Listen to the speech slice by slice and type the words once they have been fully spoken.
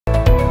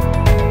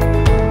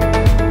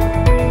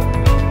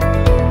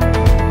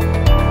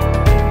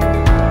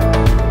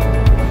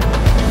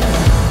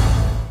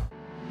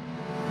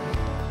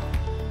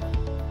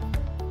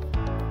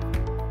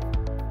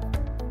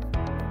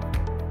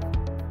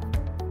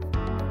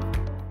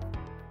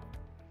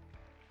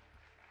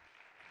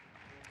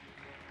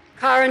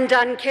Karen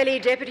Dunn Kelly,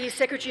 Deputy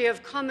Secretary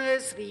of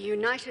Commerce, the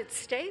United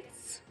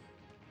States.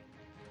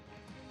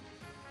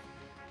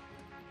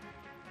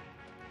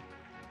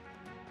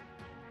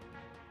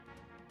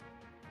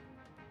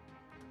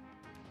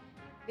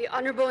 The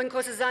Honourable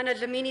Nkosazana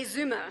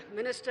Dlamini-Zuma,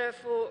 Minister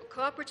for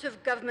Cooperative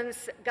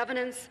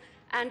Governance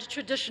and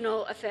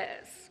Traditional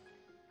Affairs.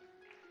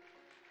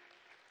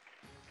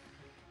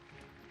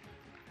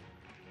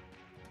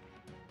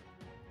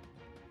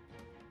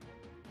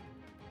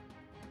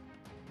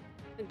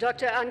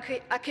 Dr.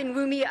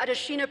 Akinwumi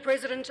Adesina,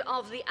 President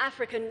of the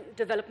African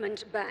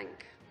Development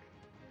Bank.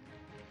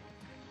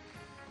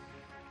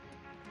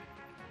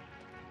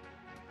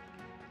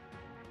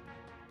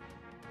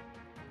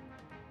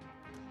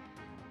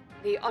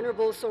 The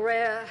Honourable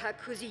Soraya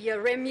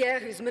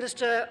Hakuziyaremye, who's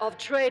Minister of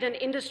Trade and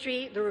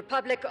Industry, the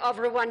Republic of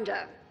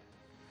Rwanda.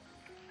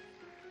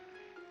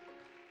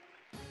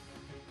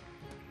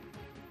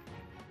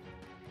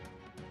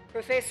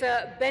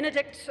 Professor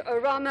Benedict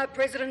Orama,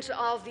 President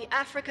of the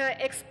Africa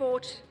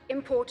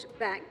Export-Import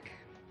Bank.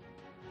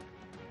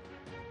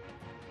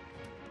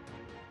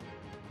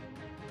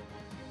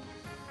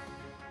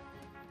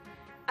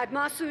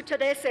 Admasu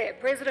Tadese,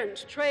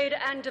 President, Trade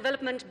and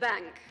Development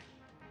Bank.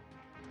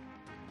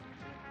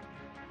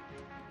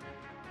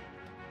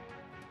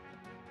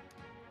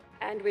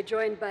 And we're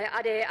joined by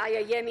Ade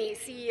Ayayemi,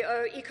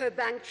 CEO,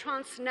 EcoBank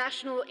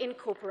Transnational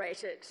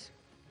Incorporated.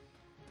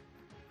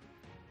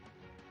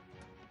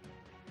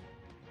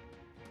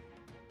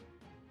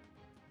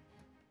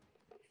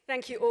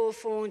 Thank you all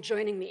for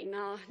joining me.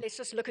 Now, let's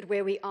just look at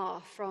where we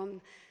are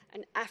from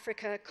an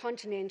Africa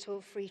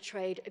Continental Free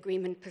Trade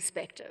Agreement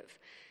perspective.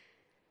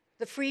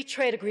 The Free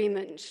Trade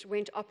Agreement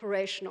went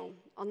operational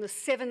on the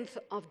 7th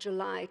of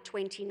July,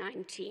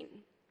 2019.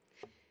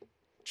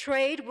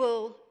 Trade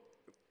will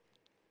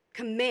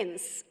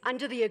commence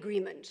under the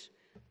agreement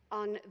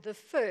on the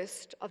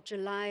 1st of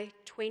July,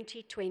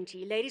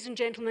 2020. Ladies and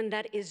gentlemen,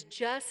 that is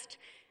just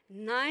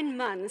 9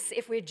 months,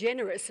 if we're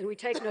generous and we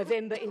take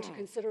November into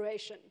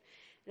consideration.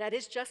 That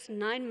is just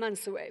 9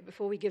 months away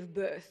before we give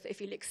birth,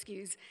 if you'll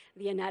excuse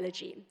the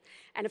analogy.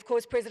 And of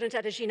course, President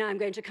Adesina, I'm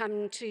going to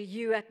come to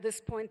you at this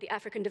point. The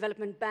African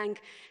Development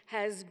Bank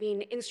has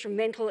been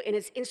instrumental in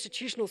its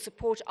institutional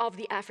support of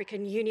the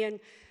African Union.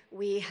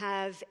 We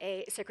have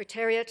a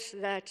secretariat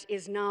that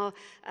is now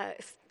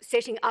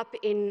setting up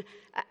in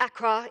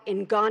Accra,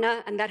 in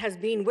Ghana, and that has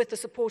been with the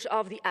support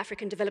of the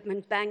African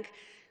Development Bank.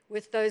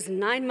 With those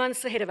 9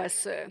 months ahead of us,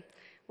 sir,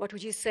 what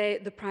would you say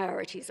the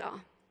priorities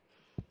are?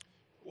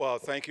 Well,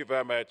 thank you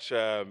very much.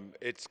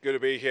 It's good to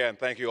be here, and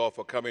thank you all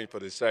for coming for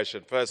this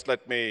session. First,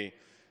 let me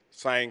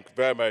thank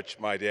very much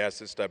my dear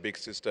sister, big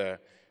sister,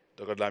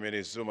 Dr.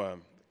 Dlamini-Zuma,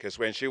 because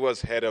when she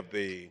was head of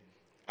the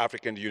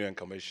African Union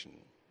Commission,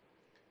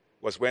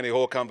 was when the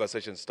whole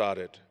conversation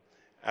started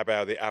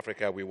about the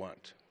Africa we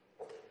want.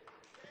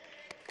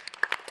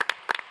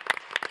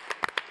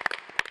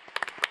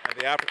 And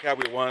the Africa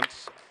we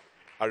want,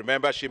 I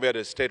remember she made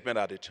a statement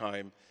at the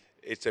time.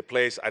 It's a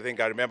place, I think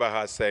I remember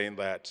her saying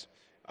that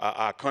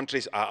our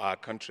countries are our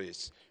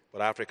countries,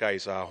 but Africa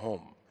is our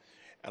home.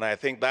 And I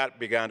think that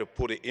began to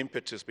put the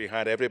impetus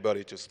behind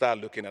everybody to start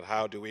looking at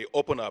how do we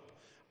open up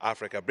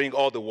Africa, bring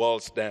all the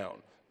walls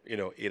down,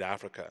 in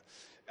Africa.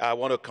 I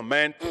want to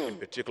commend, in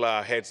particular,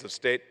 our heads of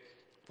state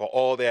for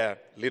all their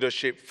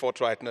leadership,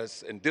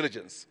 forthrightness, and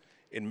diligence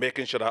in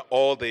making sure that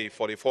all the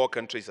 44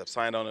 countries have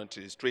signed on to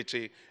this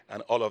treaty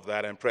and all of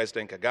that. And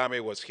President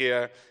Kagame was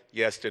here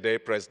yesterday.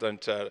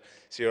 President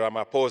Cyril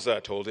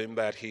Ramaphosa told him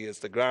that he is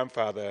the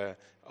grandfather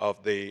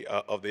of the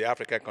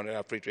Africa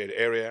Continental Free Trade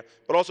Area,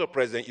 but also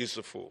President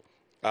Yusufu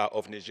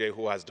of Niger,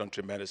 who has done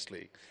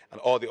tremendously,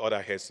 and all the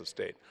other heads of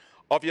state.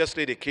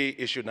 Obviously, the key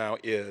issue now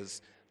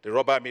is the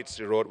rubber meets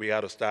the road. We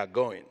have to start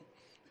going.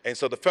 And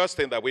so the first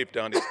thing that we've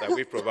done is that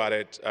we've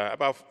provided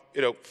about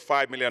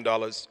 $5 million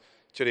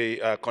to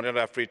the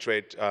Continental Free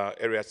Trade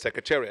Area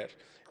Secretariat,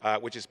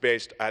 which is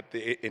based at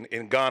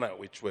in Ghana,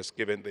 which was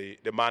given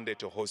the mandate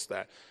to host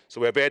that. So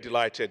we're very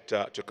delighted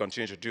to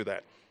continue to do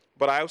that.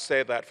 But I would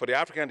say that for the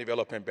African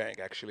Development Bank,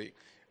 actually,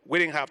 we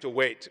didn't have to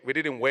wait. We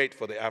didn't wait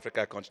for the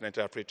Africa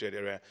Continental Free Trade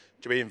Area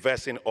to be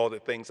investing all the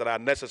things that are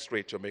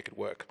necessary to make it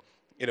work.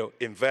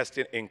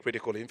 Investing in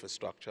critical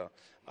infrastructure,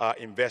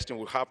 investing,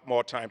 we'll have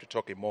more time to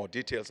talk in more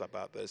details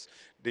about this,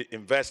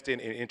 investing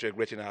in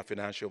integrating our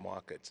financial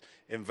markets,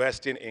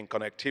 investing in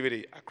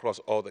connectivity across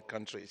all the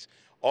countries,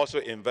 also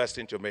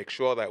investing to make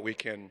sure that we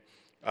can,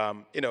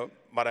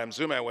 Madam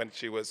Zuma, when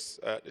she was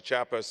the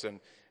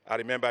chairperson, I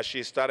remember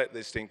she started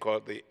this thing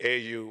called the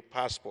AU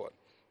passport,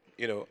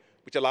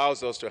 which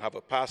allows us to have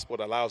a passport,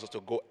 allows us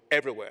to go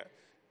everywhere,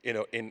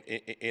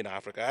 in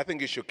Africa. I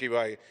think you should give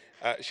her,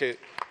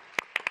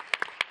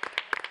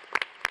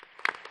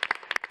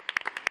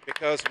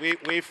 because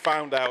we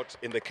found out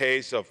in the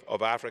case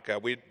of Africa,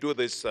 we do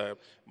this,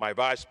 my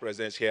vice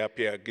presidents here,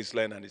 Pierre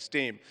Ghislaine and his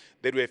team,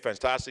 they do a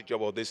fantastic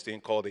job of this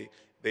thing called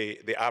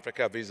the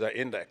Africa Visa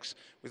Index,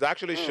 which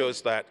actually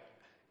shows that,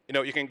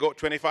 you can go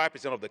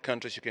 25% of the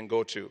countries you can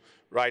go to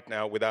right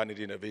now without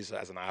needing a visa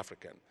as an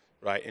African.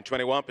 right? In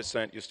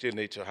 21%, you still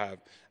need to have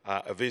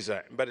a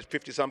visa. But at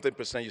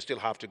 50-something%, you still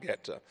have to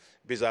get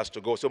visas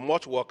to go. So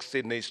much work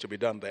still needs to be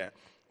done there.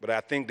 But I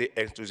think the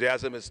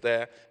enthusiasm is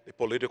there, the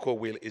political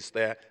will is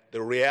there,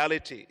 the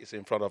reality is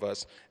in front of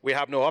us. We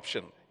have no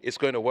option. It's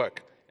going to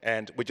work.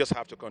 And we just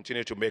have to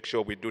continue to make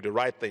sure we do the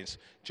right things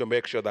to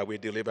make sure that we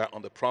deliver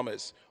on the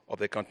promise of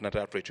the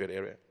Continental Free Trade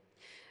Area.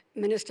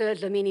 Minister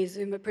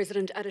Dlamini-Zuma,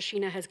 President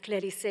Adesina has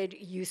clearly said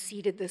you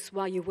seeded this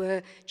while you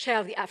were chair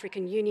of the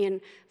African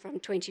Union from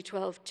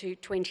 2012 to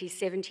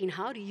 2017.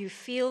 How do you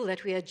feel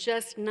that we are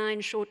just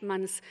 9 short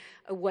months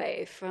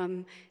away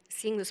from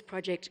seeing this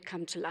project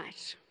come to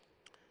light?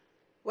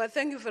 Well,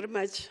 thank you very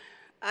much.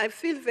 I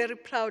feel very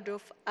proud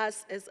of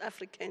us as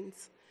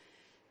Africans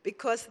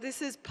because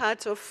this is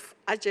part of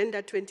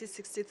Agenda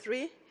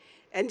 2063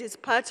 and it's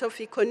part of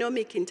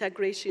economic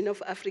integration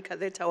of Africa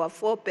that our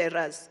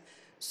forebearers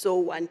so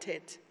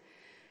wanted.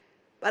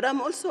 But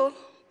I'm also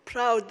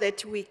proud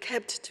that we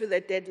kept to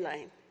the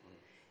deadline.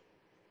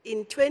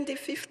 In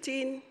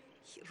 2015,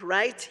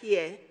 right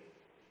here,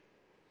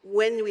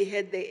 when we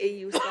had the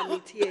AU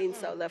summit here in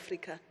South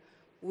Africa,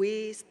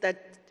 we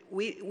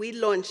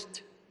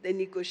launched the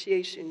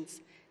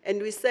negotiations.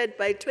 And we said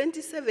by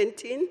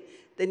 2017,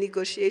 the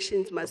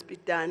negotiations must be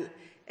done.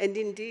 And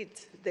indeed,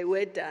 they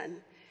were done.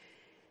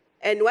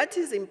 And what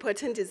is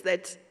important is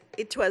that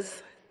it's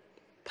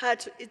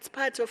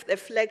part of the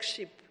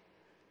flagship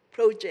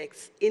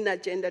projects in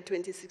Agenda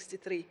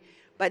 2063,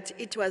 but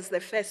it was the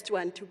first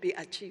one to be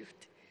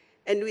achieved.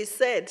 And we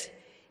said,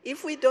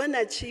 if we don't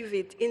achieve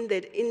it in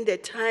the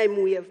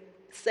time we have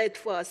set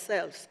for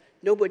ourselves,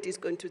 nobody's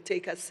going to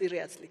take us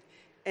seriously.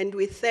 And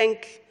we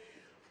thank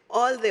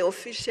all the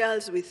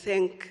officials, we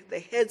thank the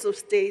heads of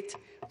state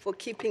for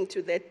keeping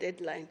to that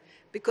deadline,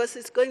 because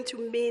it's going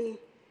to mean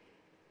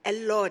a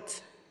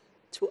lot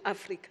to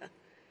Africa.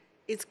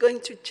 It's going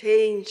to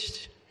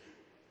change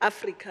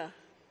Africa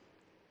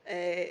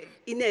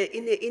in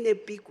a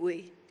big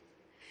way.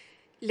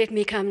 Let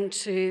me come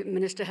to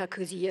Minister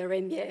Hakuzi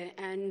Yaremye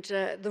and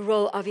the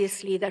role,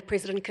 obviously, that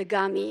President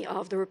Kagame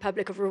of the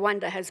Republic of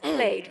Rwanda has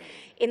played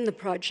in the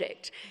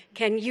project.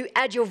 Can you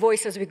add your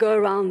voice as we go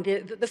around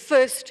the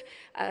first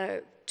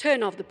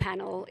turn of the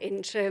panel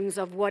in terms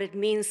of what it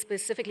means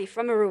specifically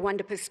from a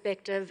Rwanda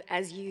perspective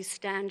as you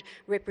stand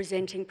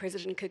representing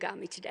President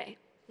Kagame today?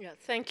 Yeah,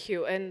 thank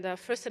you. And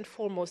first and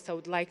foremost, I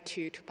would like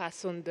to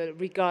pass on the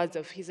regards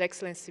of His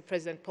Excellency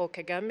President Paul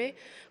Kagame,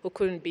 who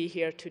couldn't be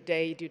here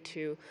today due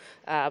to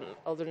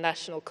other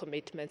national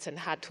commitments and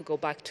had to go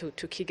back to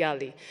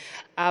Kigali.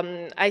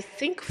 I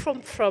think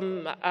from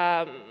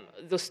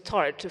the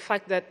start, the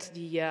fact that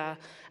the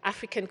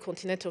African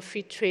Continental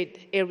Free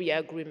Trade Area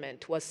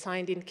Agreement was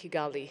signed in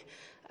Kigali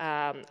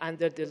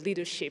under the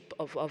leadership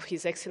of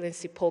His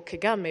Excellency Paul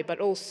Kagame, but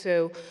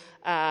also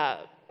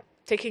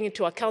taking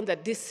into account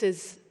that this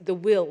is the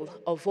will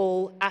of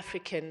all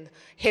African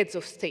heads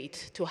of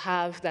state to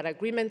have that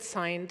agreement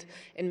signed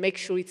and make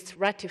sure it's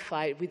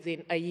ratified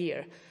within a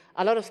year.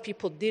 A lot of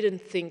people didn't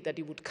think that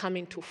it would come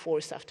into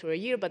force after a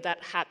year, but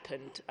that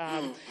happened.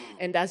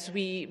 And as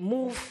we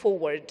move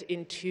forward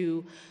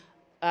into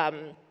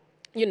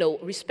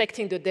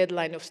respecting the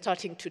deadline of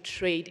starting to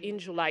trade in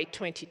July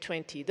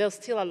 2020, there's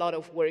still a lot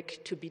of work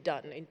to be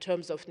done in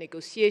terms of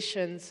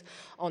negotiations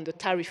on the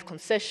tariff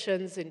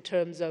concessions, in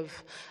terms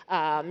of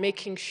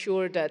making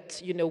sure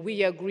that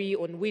we agree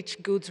on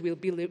which goods will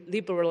be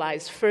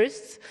liberalized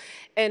first,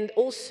 and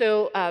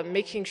also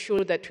making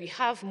sure that we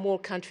have more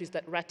countries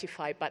that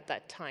ratify by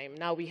that time.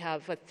 Now we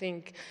have, I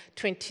think,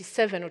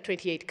 27 or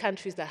 28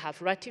 countries that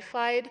have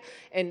ratified,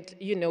 and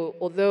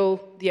although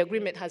the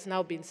agreement has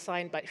now been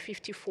signed by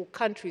 54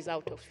 countries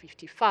out of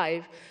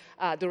 55,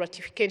 the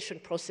ratification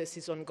process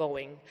is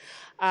ongoing.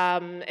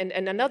 And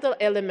another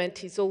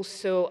element is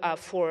also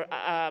for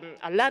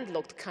a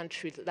landlocked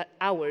country like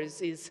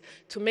ours is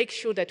to make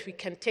sure that we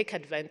can take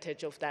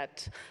advantage of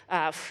that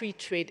free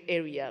trade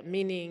area,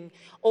 meaning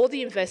all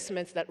the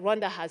investments that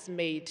Rwanda has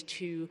made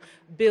to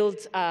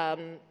build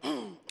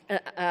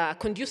a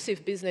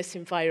conducive business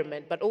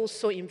environment, but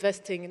also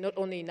investing not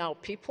only in our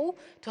people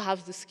to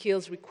have the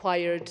skills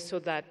required so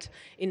that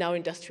in our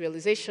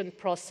industrialization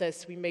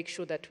process, we make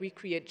sure that we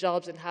create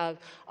jobs and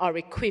are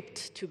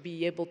equipped to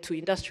be able to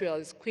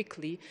industrialize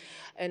quickly.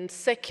 And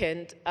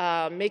second,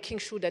 making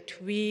sure that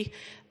we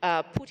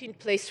put in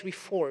place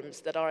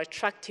reforms that are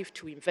attractive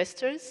to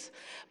investors,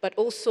 but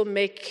also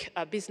make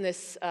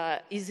business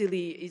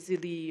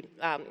easily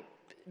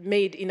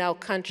made in our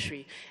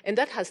country. And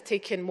that has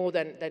taken more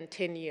than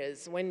 10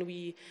 years. When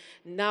we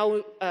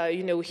now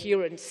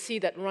hear and see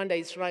that Rwanda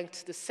is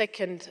ranked the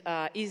second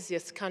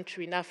easiest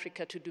country in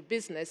Africa to do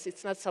business,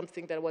 it's not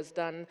something that was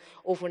done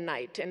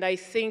overnight. And I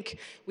think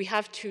we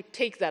have to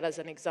take that as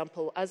an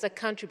example, as a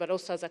country, but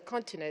also as a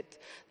continent,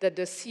 that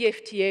the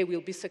CFTA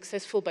will be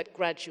successful, but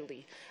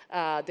gradually.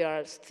 There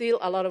are still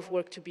a lot of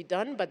work to be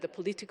done, but the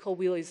political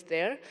will is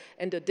there,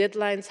 and the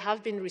deadlines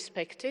have been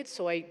respected,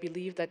 so I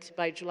believe that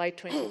by July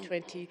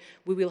 2020,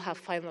 we will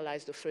have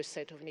finalized the first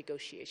set of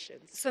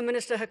negotiations. So,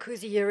 Minister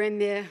Hakuzi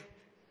Yaremye,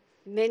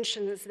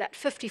 mentions that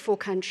 54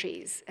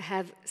 countries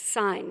have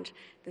signed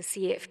the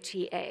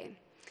CFTA.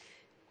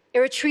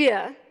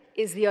 Eritrea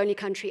is the only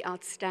country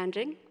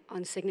outstanding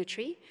on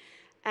signatory.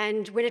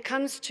 And when it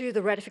comes to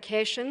the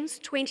ratifications,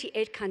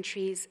 28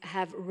 countries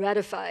have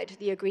ratified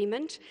the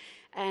agreement,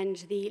 and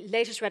the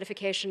latest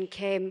ratification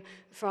came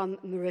from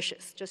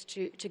Mauritius, just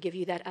to give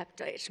you that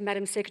update.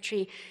 Madam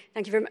Secretary,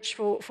 thank you very much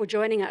for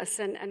joining us.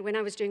 And when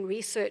I was doing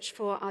research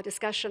for our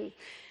discussion,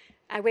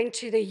 I went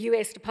to the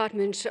US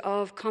Department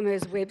of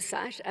Commerce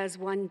website, as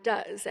one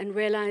does, and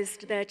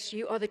realized that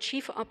you are the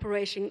Chief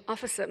Operating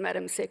Officer,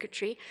 Madam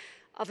Secretary,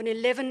 of an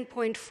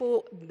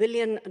 $11.4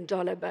 billion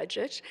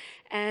budget,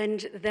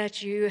 and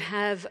that you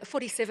have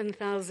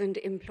 47,000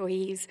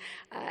 employees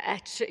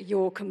at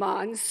your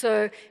command.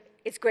 So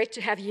it's great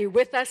to have you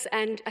with us,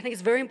 and I think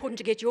it's very important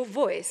to get your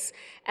voice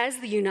as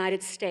the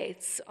United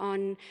States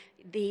on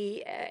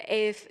the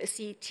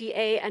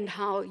AfCFTA and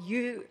how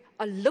you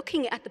are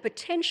looking at the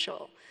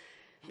potential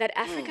that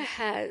Africa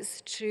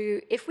has to,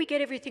 if we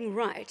get everything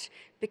right,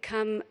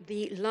 become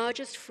the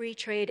largest free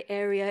trade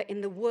area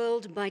in the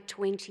world by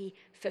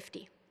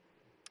 2050.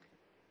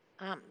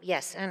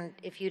 Yes, and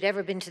if you'd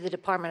ever been to the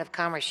Department of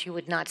Commerce, you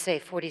would not say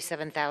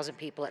 47,000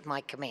 people at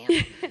my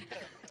command.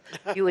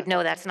 You would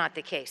know that's not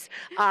the case.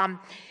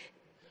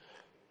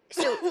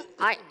 So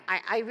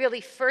I really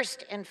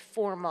first and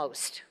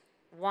foremost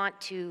want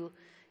to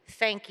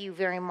thank you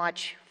very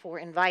much for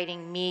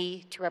inviting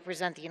me to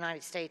represent the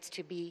United States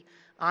to be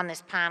on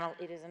this panel.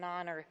 It is an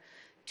honor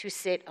to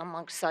sit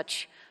amongst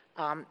such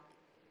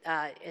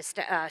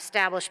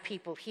established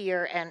people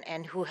here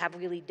and who have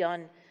really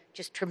done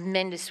just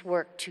tremendous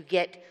work to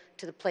get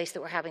to the place that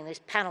we're having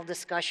this panel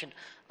discussion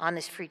on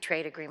this free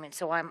trade agreement.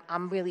 So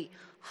I'm really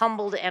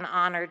humbled and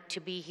honored to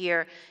be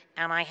here,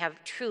 and I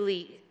have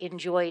truly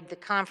enjoyed the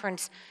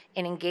conference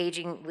and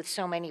engaging with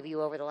so many of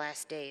you over the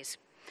last days.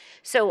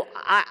 So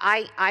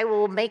I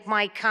will make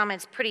my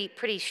comments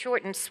pretty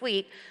short and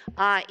sweet.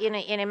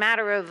 In a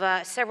matter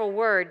of several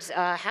words,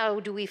 how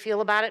do we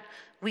feel about it?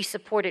 We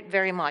support it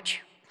very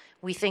much.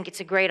 We think it's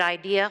a great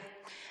idea.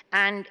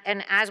 And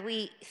as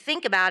we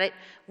think about it,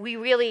 we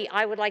really,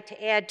 I would like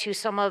to add to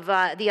some of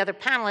the other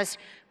panelists,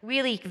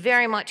 really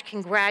very much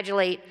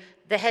congratulate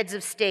the heads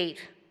of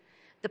state,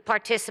 the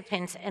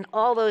participants, and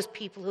all those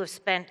people who have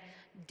spent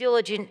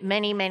diligent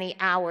many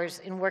hours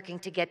in working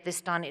to get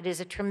this done. It is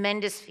a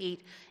tremendous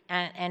feat,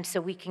 and so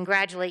we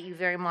congratulate you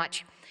very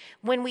much.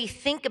 When we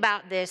think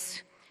about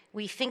this,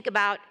 we think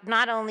about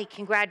not only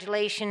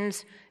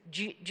congratulations,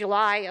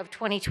 July of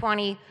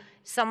 2020,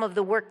 some of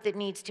the work that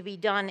needs to be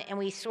done, and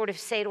we sort of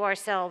say to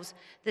ourselves,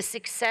 the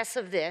success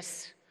of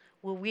this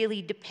will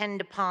really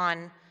depend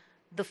upon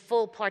the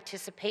full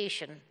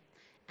participation,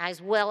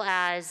 as well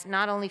as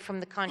not only from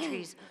the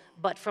countries,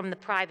 but from the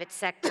private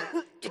sector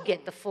to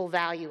get the full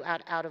value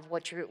out of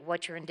what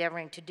you're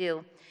endeavoring to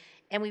do.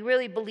 And we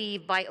really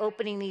believe by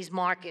opening these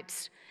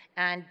markets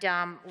and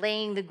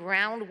laying the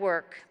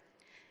groundwork,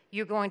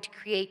 you're going to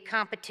create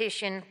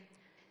competition,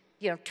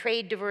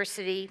 trade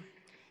diversity,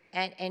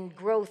 and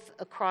growth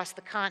across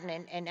the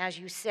continent. And as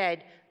you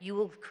said, you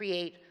will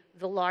create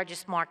the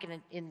largest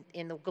market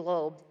in the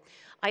globe.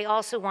 I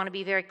also want to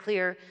be very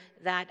clear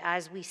that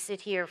as we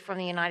sit here from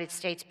the United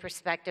States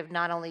perspective,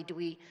 not only do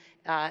we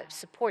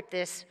support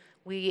this,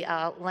 we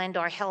lend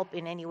our help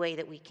in any way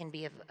that we can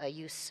be of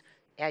use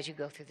as you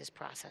go through this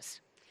process.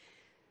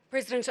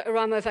 President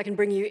Aramo, if I can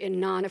bring you in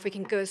now, and if we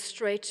can go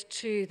straight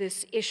to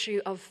this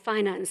issue of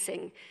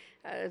financing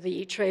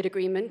the trade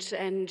agreement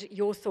and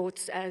your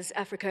thoughts as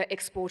Africa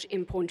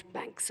Export-Import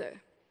Bank, sir.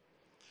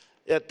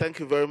 Yeah, thank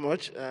you very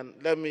much. And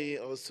let me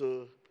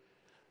also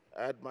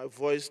add my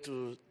voice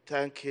to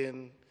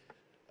thanking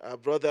our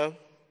brother,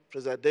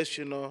 President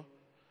Adesina,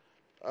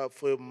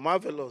 for a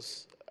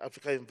marvelous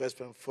Africa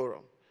Investment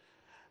Forum.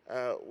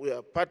 We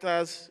are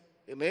partners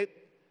in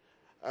it,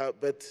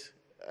 but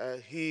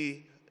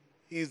he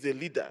is the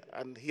leader,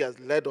 and he has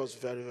led us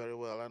very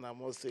well, and I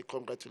must say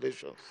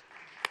congratulations.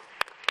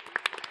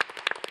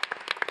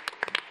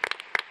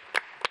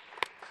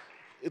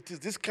 It is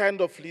this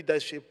kind of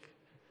leadership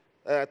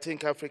that I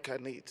think Africa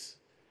needs.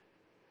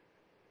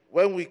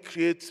 When we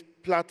create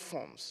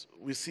platforms,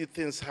 we see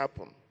things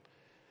happen.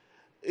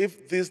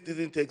 If this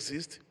didn't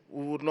exist,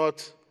 we would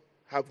not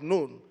have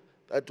known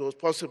that it was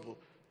possible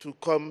to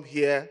come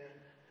here,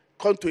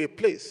 come to a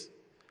place,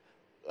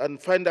 and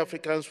find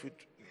Africans with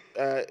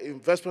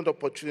investment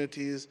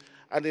opportunities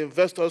and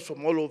investors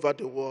from all over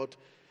the world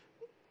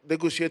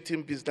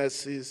negotiating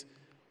businesses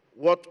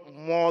worth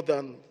more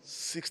than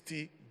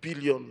 $60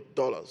 billion.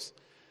 It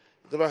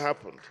never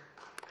happened.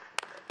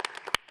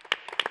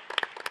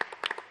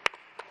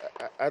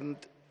 And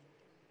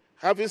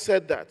having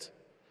said that,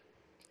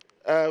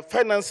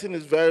 financing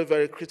is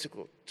very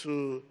critical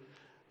to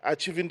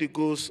achieving the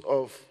goals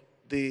of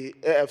the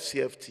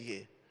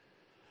AfCFTA.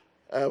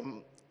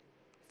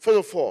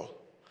 First of all,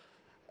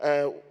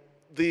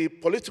 the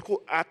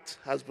political act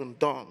has been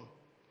done,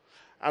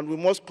 and we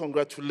must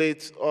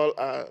congratulate all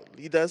our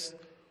leaders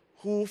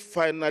who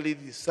finally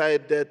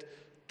decided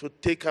to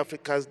take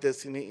Africa's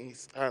destiny in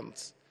its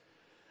hands.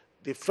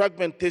 The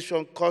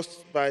fragmentation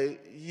caused by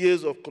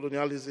years of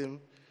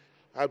colonialism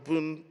have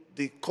been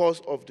the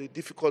cause of the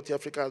difficulty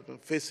Africa has been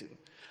facing.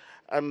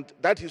 And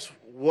that is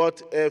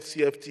what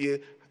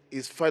AfCFTA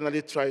is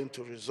finally trying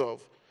to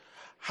resolve.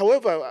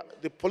 However,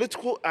 the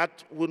political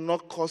act will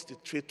not cause the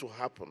trade to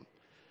happen.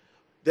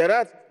 There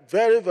are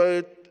very,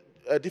 very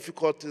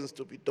difficult things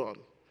to be done.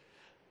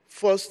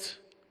 First,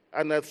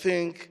 and I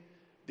think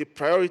the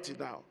priority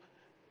now,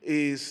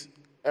 is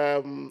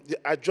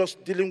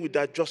dealing with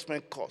the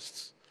adjustment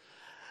costs.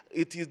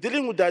 It is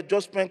dealing with the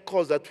adjustment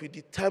costs that will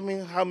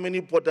determine how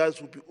many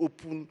borders will be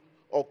open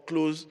or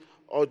closed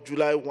on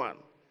July 1.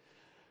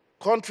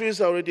 Countries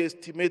are already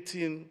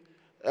estimating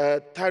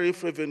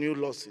tariff revenue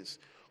losses.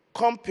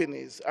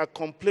 Companies are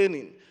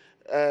complaining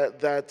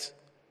that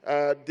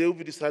they will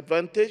be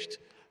disadvantaged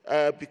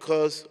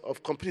because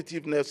of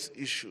competitiveness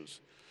issues.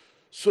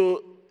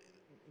 So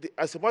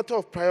as a matter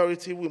of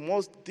priority, we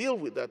must deal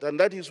with that. And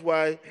that is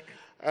why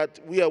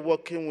we are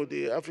working with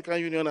the African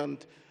Union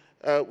and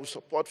with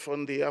support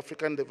from the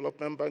African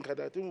Development Bank, and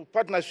I think in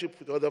partnership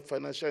with other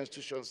financial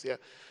institutions here,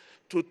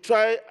 to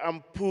try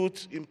and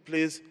put in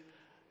place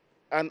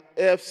an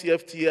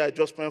AfCFTA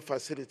adjustment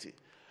facility.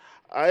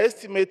 Our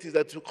estimate is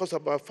that it will cost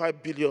about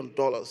 $5 billion.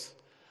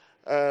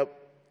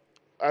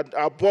 And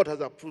our board has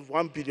approved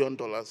 $1 billion.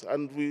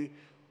 And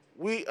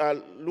we are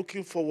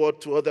looking forward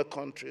to other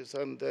countries.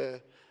 And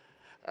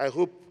I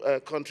hope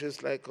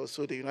countries like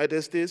also the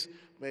United States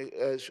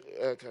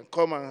can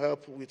come and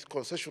help with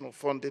concessional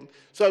funding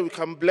so that we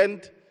can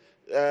blend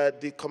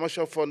the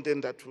commercial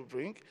funding that we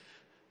bring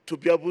to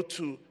be able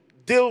to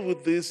deal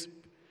with this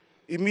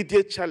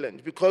immediate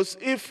challenge. Because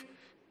if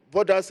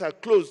borders are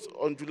closed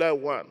on July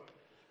 1,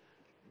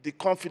 the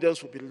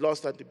confidence will be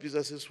lost and the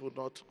businesses will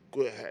not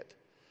go ahead.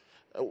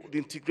 The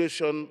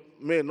integration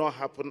may not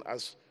happen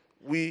as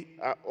we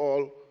are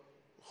all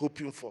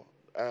hoping for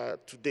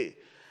today.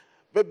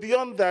 But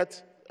beyond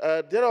that,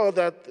 there are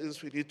other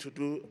things we need to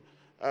do,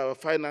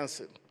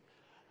 financing.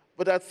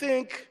 But I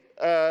think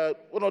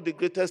one of the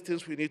greatest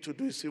things we need to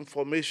do is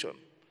information.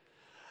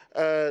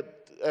 In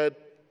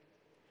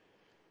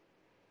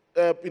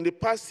the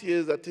past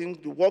years, I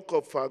think the work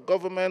of our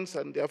governments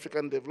and the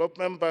African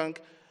Development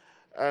Bank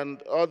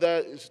and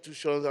other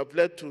institutions have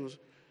led to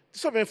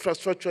some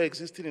infrastructure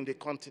existing in the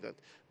continent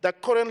that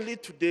currently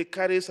today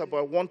carries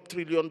about $1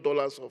 trillion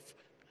of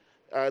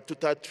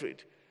total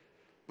trade.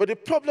 But the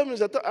problem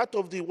is that out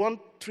of the $1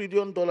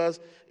 trillion,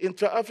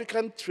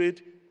 intra-African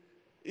trade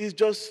is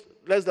just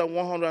less than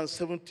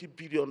 $170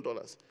 billion.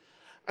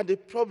 And the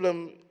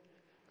problem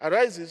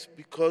arises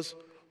because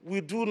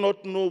we do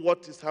not know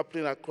what is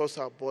happening across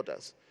our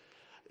borders.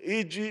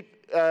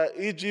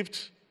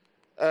 Egypt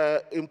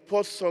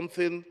imports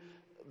something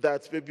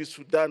that maybe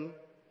Sudan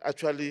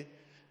actually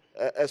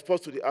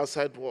exports to the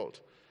outside world.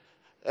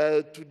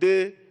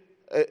 Today,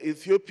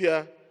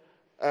 Ethiopia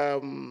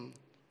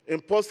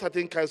imports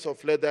certain kinds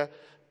of leather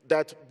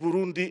that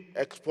Burundi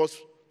exports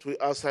to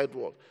the outside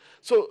world.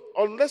 So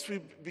unless we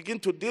begin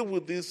to deal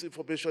with these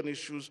information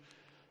issues,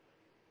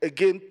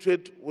 again,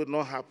 trade will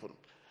not happen.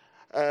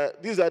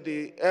 These are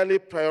the early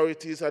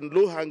priorities and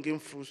low-hanging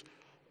fruits,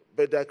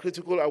 but they're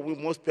critical and we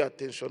must pay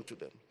attention to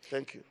them.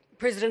 Thank you.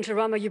 President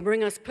Orama, you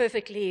bring us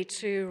perfectly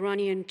to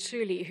Ronnie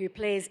Ntuli, who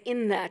plays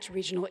in that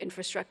regional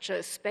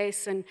infrastructure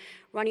space. And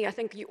Ronnie, I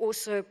think you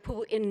also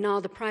pull in now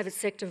the private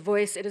sector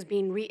voice. It has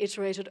been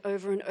reiterated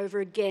over and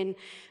over again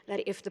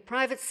that if the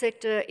private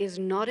sector is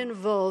not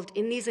involved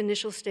in these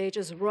initial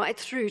stages right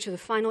through to the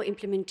final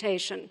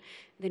implementation,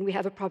 then we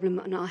have a problem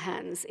on our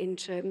hands in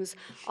terms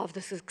of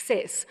the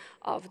success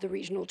of the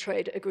regional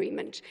trade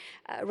agreement.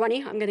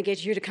 Ronnie, I'm going to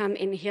get you to come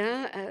in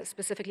here,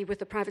 specifically with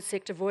the private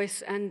sector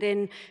voice, and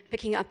then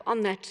picking up on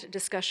that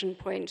discussion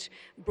point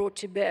brought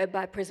to bear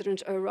by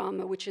President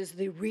Orama, which is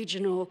the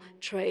regional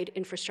trade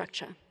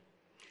infrastructure.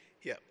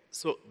 Yeah,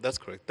 so that's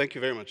correct. Thank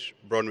you very much,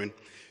 Bronwyn.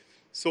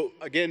 So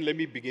again, let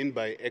me begin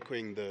by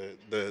echoing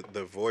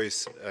the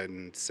voice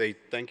and say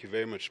thank you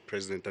very much,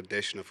 President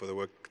Adeshina, for the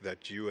work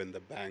that you and the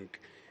bank,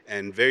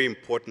 and very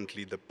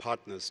importantly, the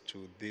partners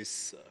to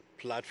this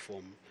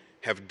platform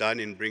have done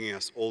in bringing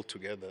us all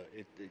together.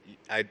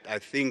 I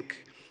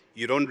think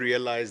you don't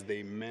realize the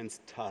immense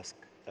task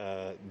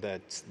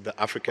that the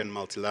African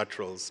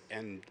multilaterals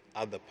and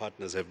other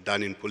partners have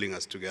done in pulling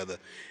us together.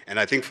 And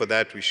I think for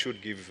that, we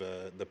should give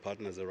the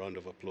partners a round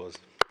of applause.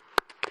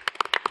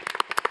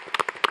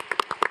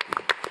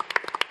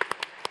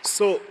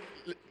 So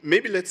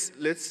maybe let's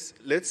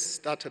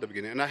start at the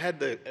beginning. And I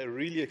had a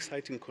really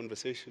exciting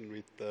conversation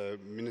with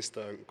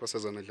Minister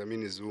Nkosazana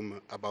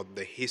Dlamini-Zuma about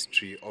the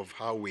history of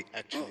how we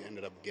actually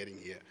ended up getting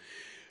here.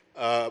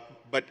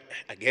 But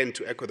again,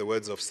 to echo the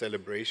words of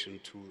celebration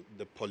to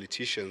the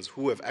politicians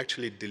who have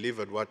actually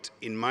delivered what,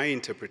 in my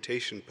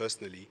interpretation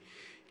personally,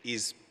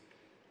 is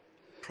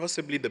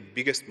possibly the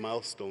biggest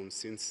milestone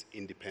since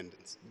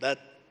independence. That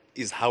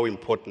is how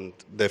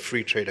important the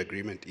free trade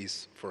agreement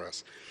is for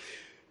us.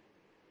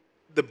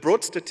 The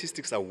broad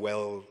statistics are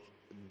well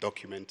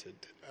documented.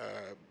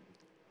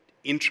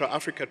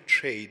 Intra-Africa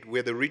trade,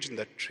 we're the region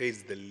that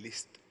trades the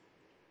least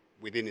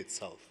within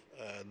itself.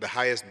 the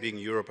highest being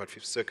Europe at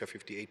circa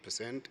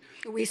 58%.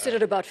 We sit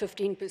at about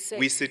 15%.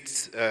 We sit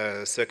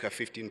circa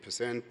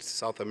 15%,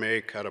 South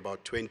America at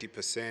about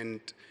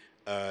 20%,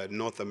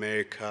 North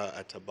America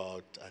at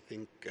about, I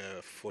think,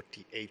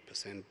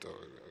 48%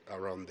 or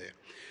around there.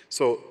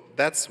 So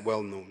that's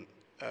well known.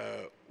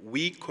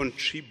 We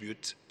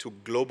contribute to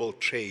global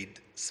trade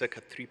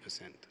circa 3%.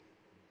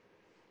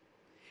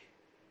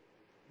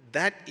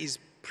 That is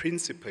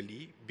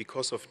principally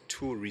because of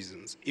two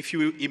reasons. If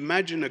you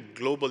imagine a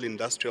global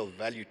industrial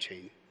value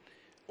chain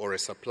or a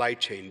supply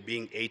chain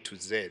being A to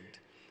Z,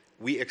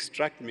 we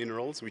extract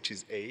minerals, which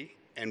is A,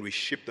 and we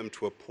ship them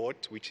to a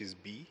port, which is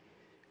B,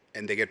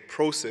 and they get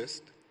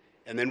processed,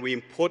 and then we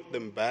import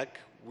them back,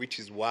 which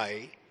is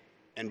Y,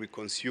 and we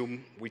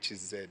consume, which is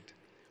Z.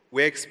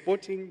 We're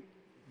exporting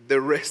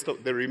the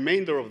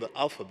remainder of the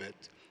alphabet.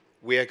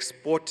 We're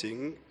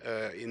exporting,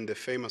 in the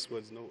famous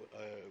words,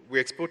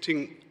 we're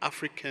exporting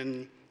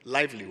African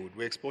livelihood,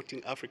 we're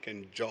exporting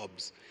African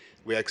jobs,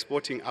 we're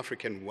exporting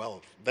African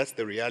wealth. That's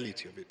the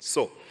reality of it.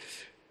 So,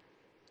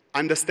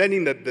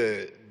 understanding that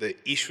the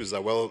issues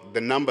are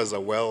the numbers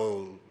are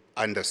well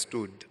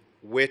understood,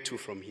 where to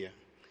from here?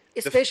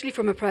 Especially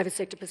from a private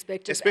sector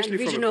perspective and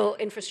regional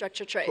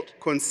infrastructure trade.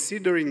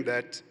 Considering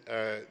that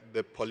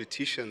the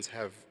politicians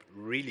have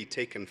really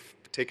taken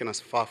us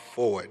far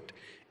forward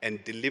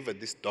and delivered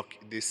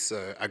this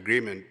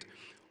agreement,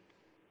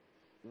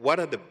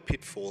 what are the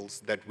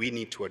pitfalls that we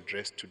need to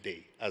address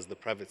today as the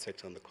private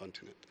sector on the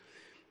continent?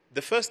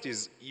 The first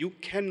is you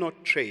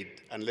cannot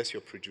trade unless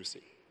you're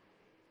producing.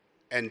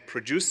 And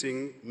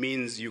producing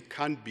means you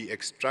can't be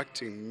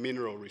extracting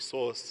mineral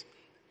resource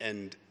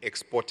and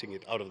exporting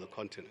it out of the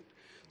continent.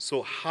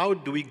 So how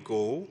do we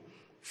go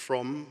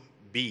from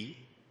B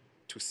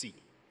to C?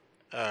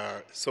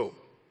 So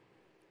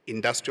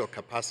industrial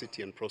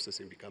capacity and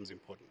processing becomes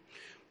important.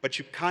 But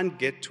you can't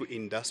get to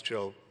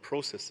industrial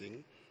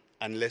processing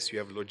unless you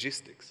have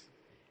logistics.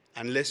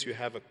 Unless you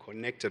have a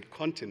connected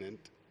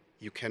continent,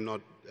 you cannot.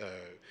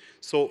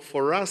 So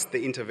for us,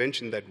 the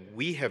intervention that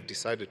we have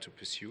decided to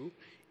pursue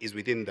is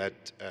within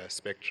that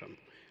spectrum.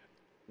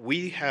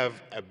 We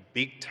have a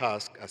big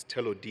task as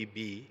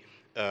TELO-DB,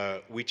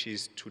 which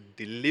is to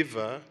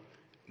deliver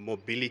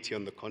mobility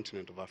on the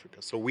continent of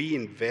Africa. So we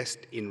invest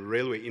in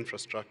railway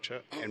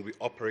infrastructure and we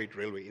operate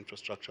railway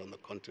infrastructure on the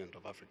continent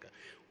of Africa.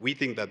 We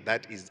think that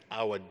that is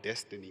our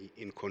destiny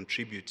in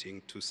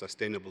contributing to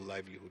sustainable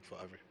livelihood for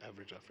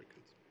average Africans.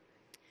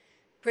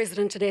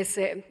 President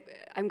Tedese,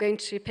 I'm going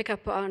to pick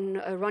up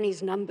on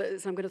Ronnie's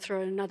numbers. I'm going to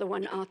throw another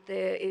one out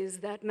there, is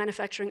that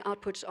manufacturing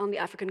output on the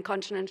African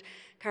continent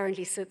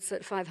currently sits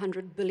at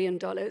 $500 billion.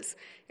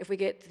 If we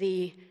get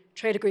the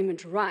trade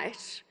agreement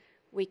right,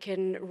 we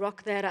can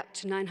rock that up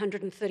to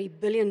 $930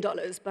 billion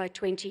by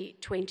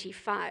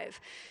 2025.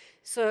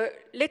 So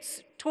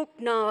let's talk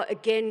now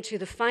again to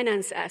the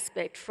finance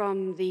aspect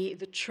from the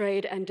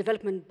Trade and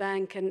Development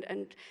Bank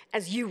and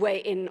as you weigh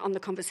in on the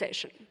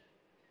conversation.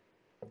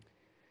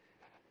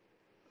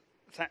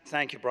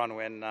 Thank you,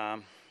 Bronwyn.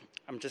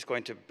 I'm just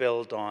going to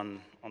build on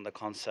the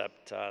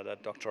concept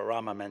that Dr.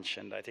 Arama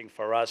mentioned. I think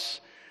for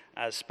us,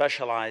 as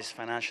specialized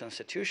financial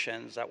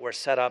institutions that were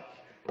set up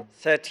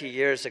 30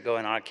 years ago,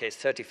 in our case,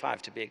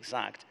 35 to be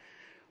exact,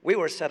 we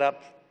were set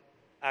up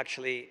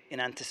actually in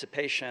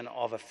anticipation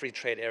of a free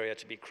trade area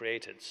to be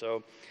created.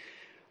 So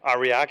our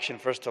reaction,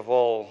 first of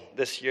all,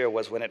 this year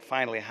was when it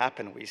finally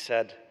happened, we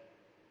said,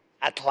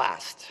 at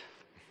last,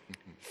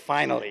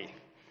 finally.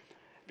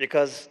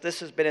 Because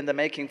this has been in the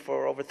making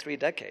for over 3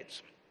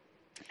 decades.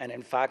 And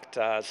in fact,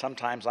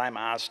 sometimes I'm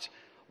asked,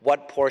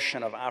 what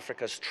portion of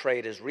Africa's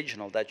trade is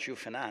regional that you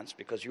finance?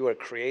 Because you were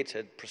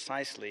created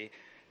precisely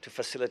to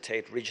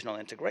facilitate regional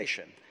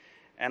integration.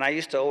 And I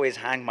used to always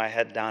hang my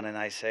head down and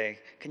I say,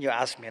 can you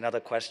ask me another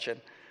question?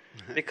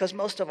 Because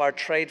most of our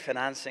trade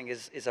financing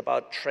is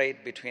about trade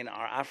between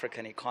our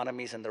African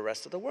economies and the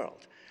rest of the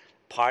world.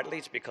 Partly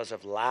it's because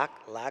of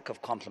lack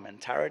of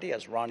complementarity,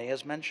 as Ronnie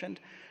has mentioned.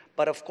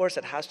 But of course,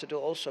 it has to do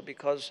also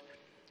because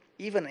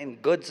even in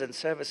goods and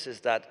services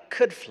that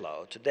could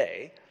flow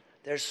today,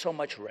 there's so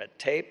much red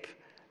tape,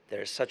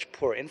 there's such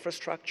poor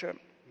infrastructure,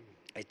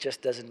 it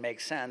just doesn't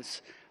make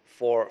sense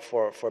for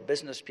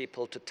business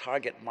people to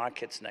target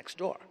markets next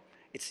door.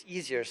 It's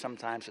easier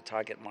sometimes to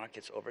target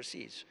markets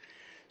overseas.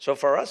 So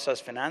for us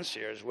as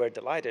financiers, we're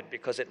delighted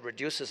because it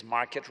reduces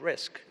market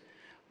risk.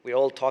 We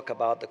all talk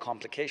about the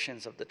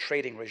complications of the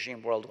trading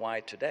regime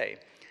worldwide today.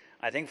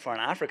 I think for an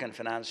African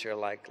financier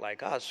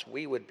like us,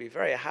 we would be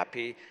very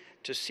happy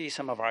to see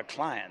some of our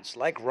clients,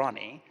 like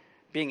Ronnie,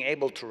 being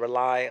able to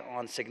rely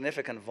on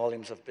significant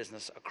volumes of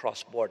business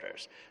across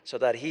borders so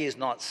that he is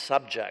not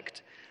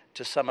subject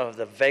to some of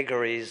the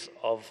vagaries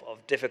of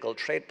difficult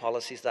trade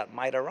policies that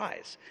might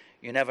arise.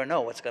 You never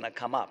know what's going to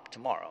come up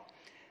tomorrow.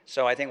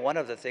 So I think one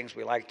of the things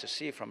we like to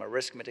see from a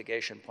risk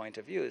mitigation point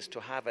of view is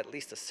to have at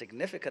least a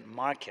significant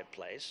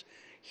marketplace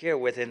here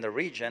within the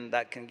region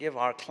that can give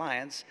our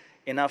clients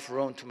enough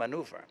room to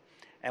maneuver.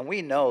 And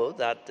we know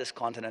that this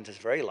continent is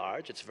very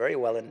large, it's very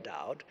well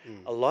endowed,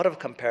 a lot of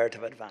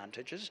comparative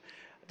advantages.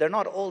 They're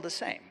not all the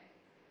same.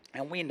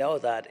 And we know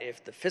that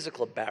if the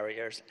physical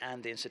barriers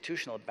and the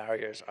institutional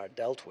barriers are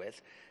dealt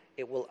with,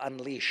 it will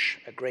unleash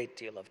a great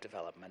deal of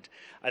development.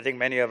 I think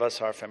many of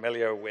us are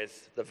familiar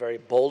with the very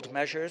bold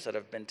measures that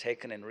have been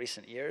taken in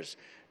recent years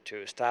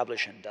to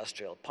establish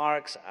industrial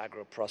parks,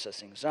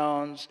 agro-processing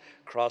zones,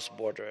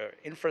 cross-border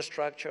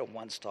infrastructure,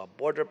 one-stop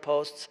border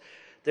posts.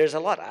 There's a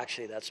lot,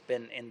 actually, that's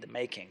been in the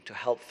making to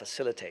help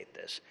facilitate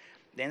this.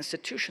 The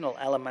institutional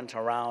element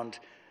around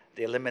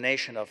the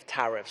elimination of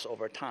tariffs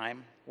over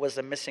time was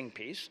the missing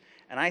piece.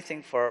 And I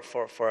think for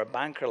a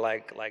banker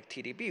like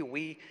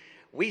TDB,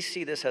 we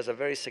see this as a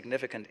very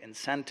significant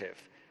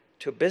incentive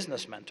to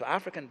businessmen, to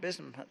African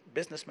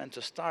businessmen,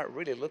 to start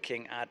really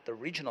looking at the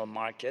regional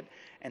market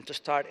and to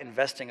start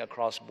investing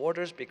across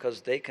borders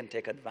because they can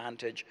take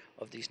advantage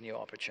of these new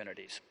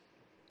opportunities.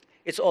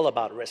 It's all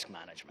about risk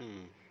management.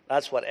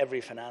 That's what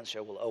every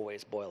financier will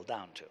always boil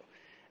down to.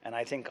 And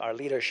I think our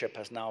leadership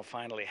has now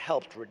finally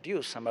helped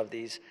reduce some of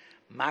these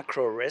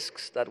macro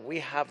risks that we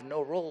have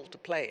no role to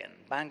play in.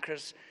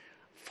 Bankers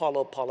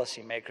follow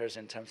policymakers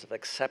in terms of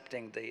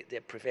accepting the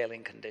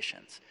prevailing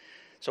conditions.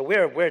 So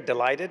we're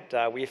delighted.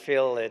 We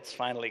feel it's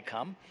finally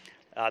come.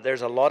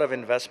 There's a lot of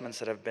investments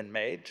that have been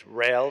made.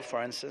 Rail,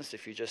 for instance,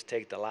 if you just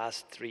take the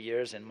last 3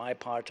 years in my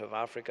part of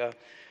Africa,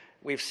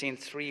 we've seen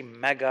 3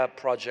 mega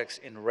projects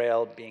in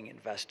rail being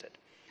invested.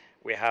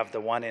 We have the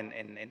one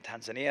in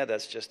Tanzania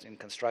that's just in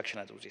construction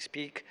as we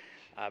speak.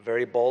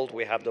 Very bold.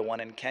 We have the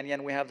one in Kenya,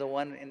 and we have the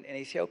one in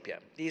Ethiopia.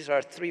 These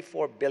are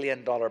 $3-4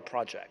 billion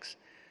projects.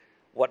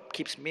 What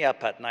keeps me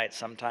up at night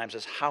sometimes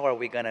is how are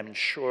we going to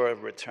ensure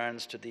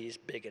returns to these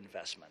big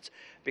investments?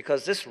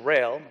 Because this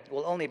rail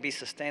will only be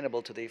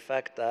sustainable to the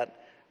effect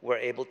that we're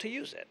able to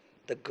use it.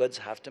 The goods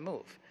have to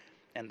move.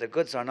 And the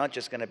goods are not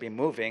just going to be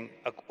moving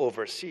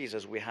overseas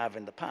as we have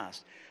in the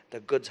past. The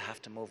goods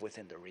have to move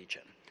within the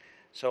region.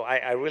 So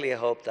I really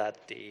hope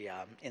that the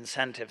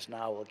incentives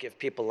now will give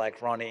people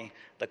like Ronnie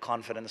the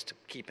confidence to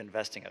keep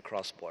investing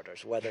across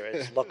borders, whether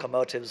it's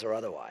locomotives or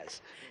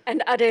otherwise.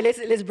 And Ade,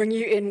 let's bring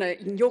you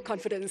in your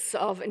confidence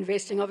of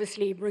investing,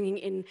 obviously bringing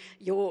in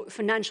your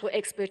financial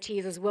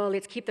expertise as well.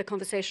 Let's keep the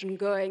conversation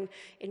going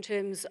in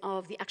terms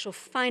of the actual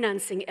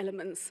financing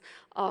elements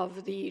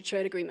of the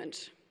trade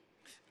agreement.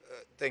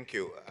 Thank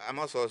you. I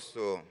must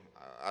also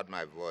add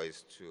my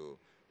voice to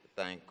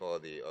thank all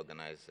the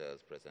organizers,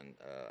 President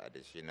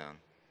Adesina,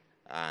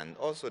 and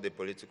also the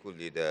political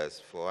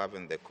leaders for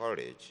having the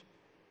courage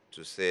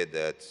to say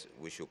that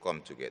we should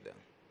come together.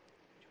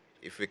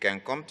 If we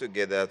can come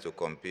together to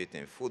compete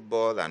in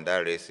football and that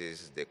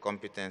raises the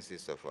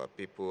competencies of our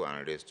people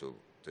and raise to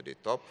the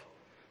top,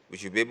 we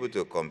should be able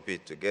to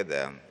compete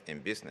together in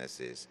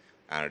businesses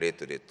and raise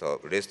to the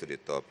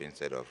top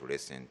instead of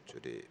racing to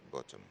the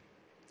bottom.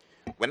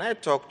 When I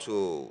talk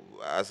to,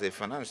 as a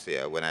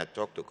financier, when I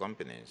talk to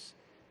companies,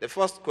 the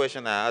first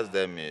question I ask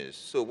them is,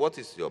 so what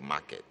is your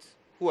market?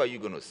 Who are you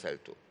going to sell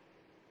to?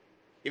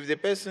 If the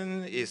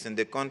person is in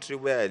the country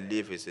where I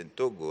live, is in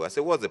Togo, I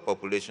say, what's the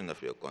population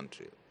of your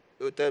country?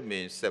 They will tell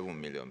me 7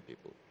 million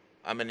people.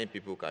 How many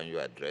people can you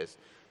address?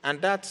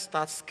 And that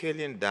starts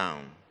scaling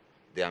down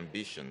the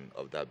ambition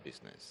of that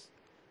business.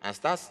 And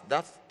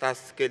that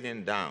starts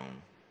scaling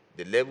down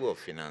the level of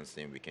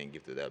financing we can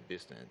give to that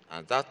business.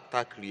 And that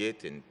starts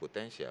creating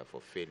potential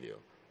for failure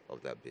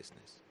of that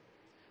business.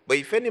 But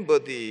if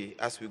anybody,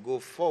 as we go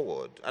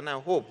forward, and I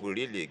hope we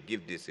really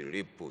give this a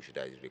real push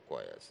that it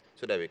requires,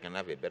 so that we can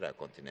have a better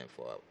continent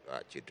for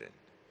our children.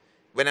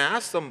 When I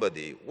ask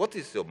somebody, what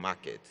is your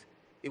market?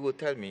 It will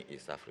tell me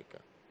East Africa.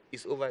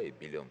 It's over 1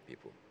 billion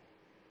people.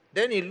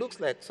 Then it looks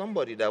like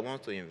somebody that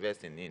wants to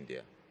invest in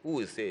India, who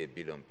will say 1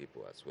 billion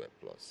people as well,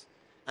 plus.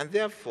 And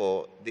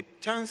therefore, the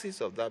chances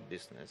of that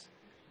business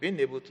being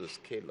able to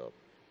scale up,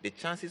 the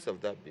chances of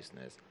that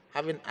business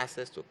having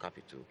access to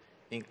capital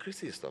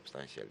increases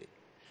substantially.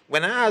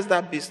 When I ask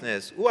that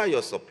business, who are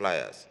your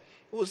suppliers?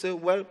 Who will say,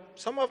 well,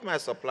 some of my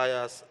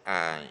suppliers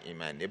are in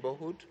my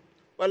neighborhood.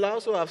 Well, I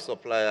also have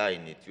supplier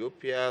in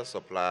Ethiopia,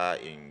 supplier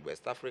in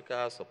West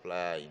Africa,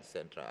 supplier in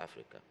Central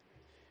Africa.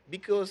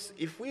 Because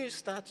if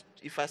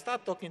I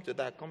start talking to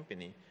that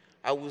company,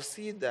 I will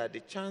see that the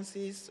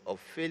chances of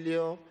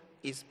failure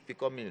is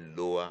becoming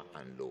lower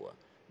and lower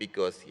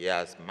because he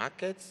has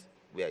markets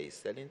where he's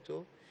selling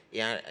to, he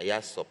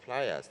has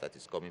suppliers that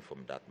is coming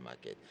from that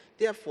market.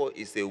 Therefore,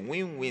 it's a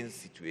win-win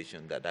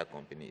situation that that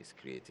company is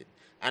creating.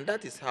 And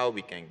that is how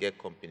we can get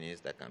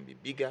companies that can be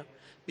bigger,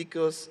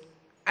 because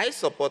I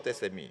support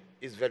SME.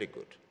 It's very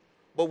good.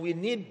 But we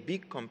need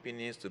big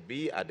companies to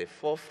be at the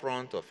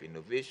forefront of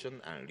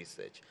innovation and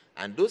research.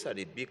 And those are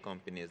the big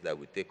companies that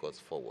will take us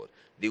forward.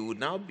 They will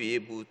now be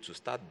able to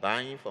start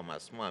buying from our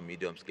small and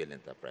medium-scale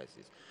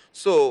enterprises.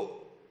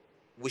 So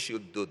we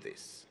should do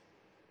this.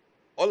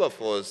 All of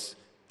us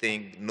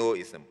think no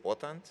is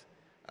important.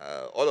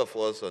 All of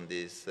us on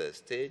this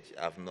stage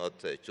have not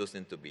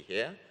chosen to be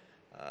here.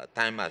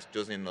 Time has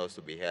chosen us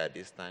to be here at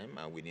this time,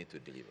 and we need to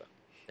deliver.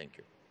 Thank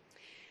you.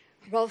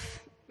 Rolf,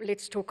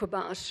 let's talk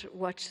about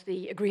what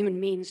the agreement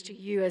means to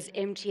you as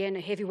MTN, a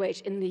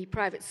heavyweight in the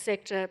private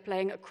sector,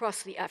 playing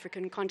across the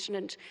African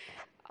continent.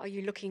 are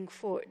you looking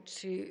forward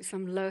to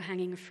some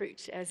low-hanging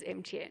fruit as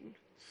MTN?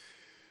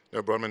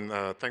 No,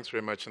 Bronwyn, thanks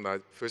very much. And I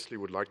firstly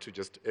would like to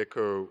just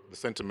echo the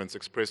sentiments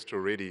expressed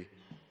already,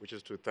 which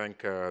is to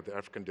thank the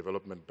African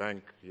Development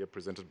Bank, here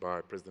presented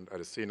by President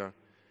Adesina,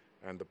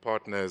 and the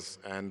partners,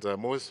 and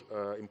most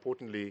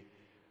importantly,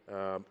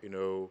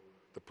 the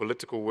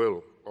political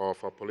will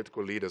of our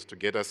political leaders to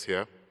get us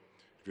here.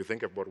 If you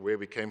think about where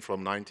we came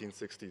from,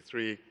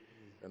 1963,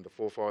 and the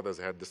forefathers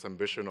had this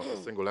ambition of a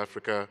single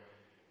Africa,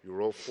 you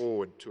roll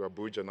forward to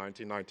Abuja,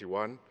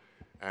 1991,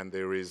 and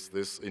there is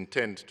this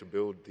intent to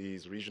build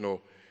these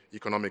regional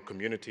economic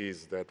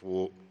communities that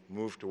will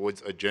move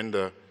towards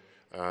Agenda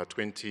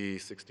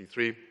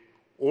 2063.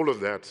 All of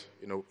that,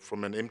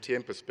 from an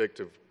MTN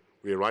perspective,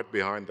 we are right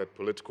behind that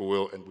political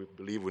will, and we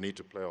believe we need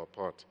to play our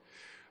part.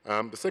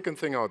 The second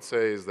thing I would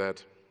say is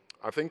that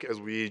I think as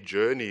we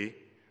journey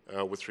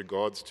with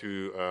regards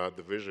to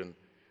the vision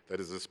that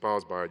is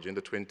espoused by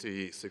Agenda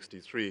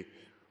 2063,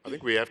 I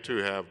think we have to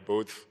have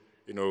both,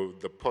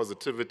 the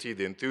positivity,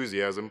 the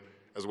enthusiasm,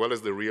 as well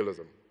as the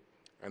realism.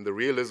 And the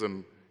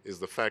realism is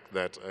the fact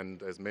that,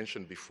 and as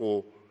mentioned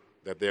before,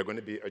 that there are going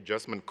to be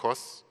adjustment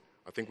costs.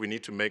 I think we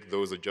need to make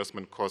those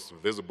adjustment costs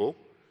visible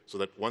so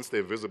that once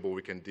they're visible,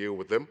 we can deal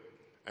with them.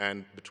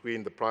 And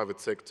between the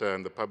private sector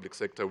and the public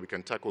sector, we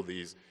can tackle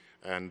these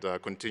and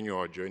continue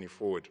our journey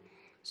forward.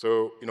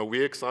 So,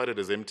 we're excited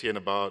as MTN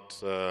about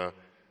the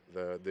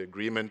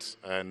agreement,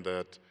 and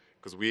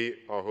because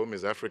our home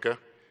is Africa.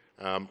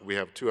 We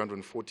have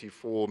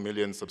 244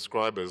 million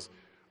subscribers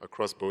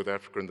across both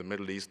Africa and the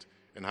Middle East,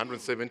 and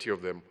 170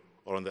 of them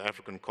are on the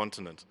African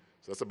continent.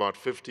 So that's about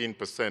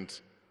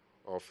 15%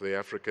 of the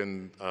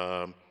African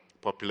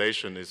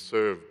population is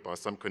served by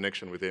some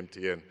connection with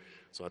MTN.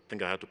 So I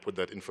think I had to put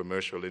that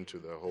infomercial into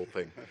the whole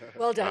thing.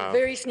 Well done.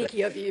 Very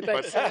sneaky of you,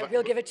 but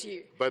we'll give it to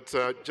you. But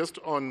just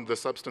on the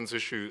substance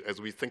issue, as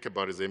we think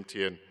about as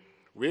MTN,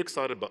 we're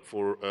excited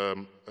for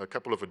a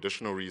couple of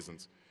additional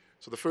reasons.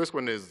 So the first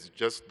one is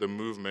just the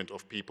movement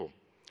of people.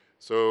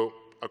 So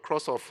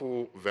across our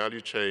full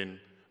value chain,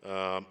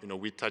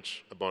 we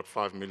touch about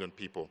 5 million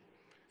people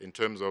in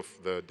terms of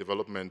the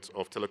development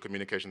of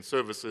telecommunication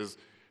services,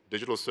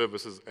 digital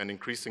services, and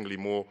increasingly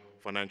more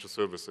financial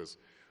services.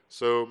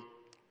 So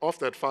of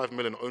that 5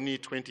 million, only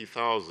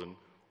 20,000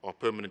 are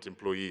permanent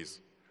employees.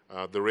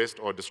 The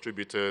rest are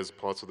distributors,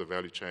 parts of the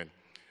value chain.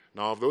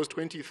 Now, of those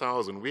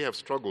 20,000, we have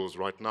struggles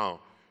right now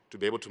to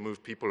be able to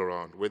move people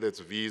around, whether it's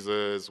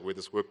visas, whether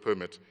it's work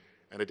permit.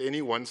 And at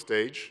any one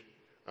stage,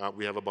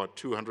 we have about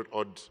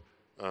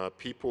 200-odd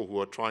people who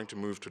are trying to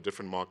move to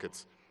different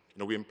markets.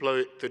 We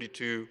employ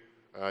 32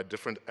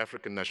 different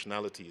African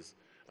nationalities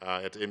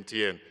at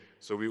MTN.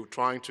 So we're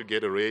trying to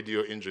get a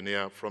radio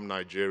engineer from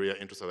Nigeria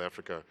into South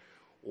Africa,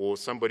 or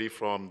somebody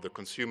from the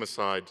consumer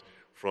side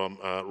from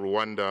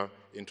Rwanda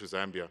into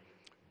Zambia.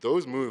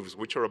 Those moves,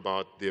 which are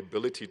about the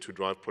ability to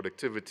drive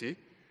productivity,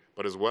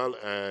 but as well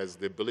as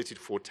the ability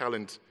for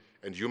talent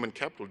and human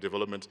capital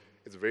development,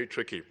 it's very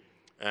tricky.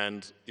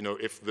 And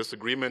if this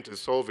agreement is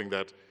solving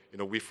that,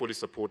 we're fully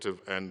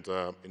supportive, and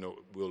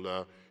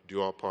we'll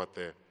do our part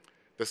there.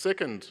 The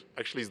second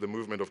actually is the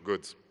movement of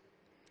goods.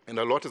 And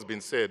a lot has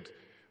been said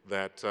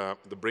that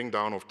the bring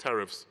down of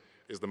tariffs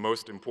is the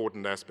most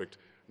important aspect.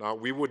 Now,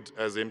 we would,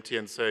 as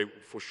MTN, say,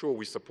 for sure,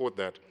 we support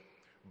that.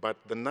 But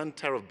the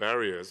non-tariff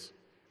barriers,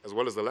 as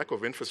well as the lack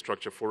of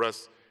infrastructure for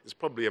us, is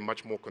probably a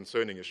much more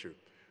concerning issue.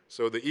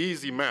 So the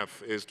easy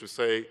math is to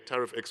say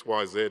tariff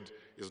XYZ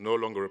is no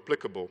longer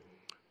applicable.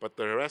 But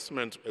the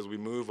harassment as we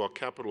move our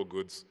capital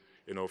goods,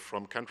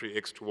 from country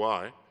X to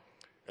Y,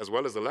 as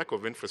well as the lack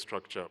of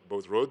infrastructure,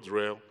 both roads,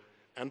 rail,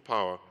 and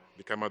power,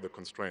 become other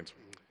constraints.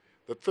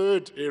 The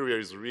third area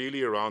is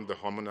really around the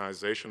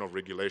harmonization of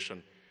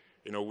regulation.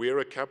 We're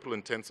a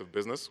capital-intensive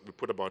business. We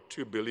put about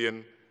 $2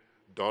 billion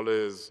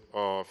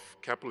of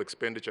capital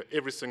expenditure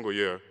every single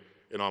year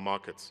in our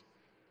markets.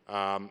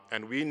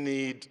 And we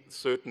need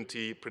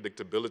certainty,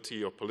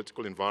 predictability of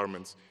political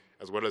environments,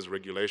 as well as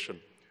regulation.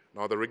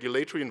 Now, the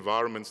regulatory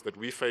environments that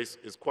we face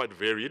is quite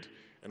varied,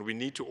 and we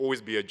need to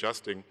always be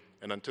adjusting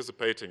and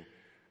anticipating.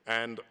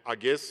 And I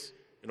guess,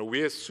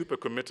 we are super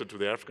committed to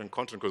the African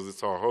continent because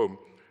it's our home,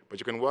 but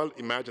you can well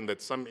imagine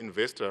that some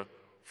investor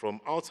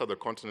from outside the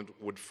continent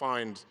would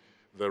find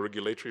the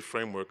regulatory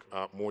framework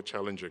more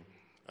challenging.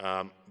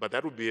 But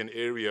that would be an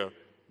area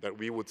that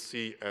we would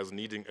see as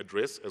needing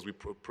address as we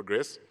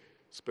progress.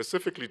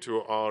 Specifically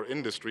to our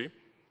industry,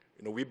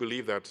 we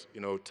believe that,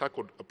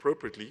 tackled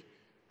appropriately,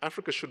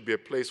 Africa should be a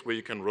place where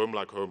you can roam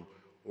like home.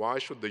 Why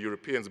should the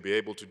Europeans be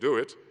able to do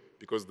it?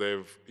 Because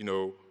they've,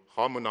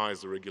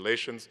 harmonized the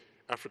regulations.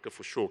 Africa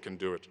for sure can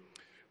do it.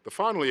 The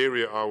final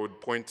area I would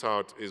point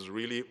out is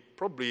really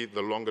probably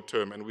the longer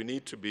term, and we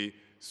need to be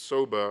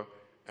sober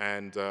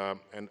and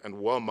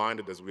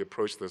well-minded as we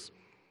approach this.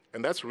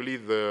 And that's really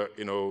the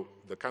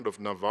kind of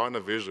nirvana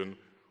vision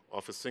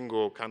of a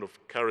single kind of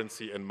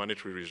currency and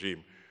monetary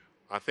regime.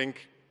 I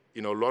think,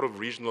 a lot of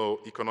regional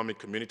economic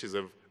communities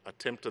have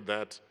attempted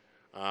that,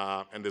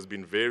 and there's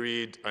been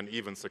varied,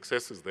 uneven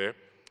successes there.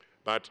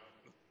 But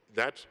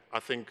that, I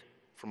think,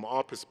 from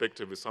our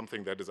perspective, is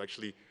something that is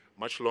actually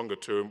much longer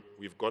term.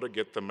 We've got to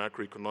get the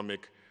macroeconomic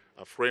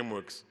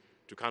frameworks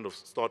to kind of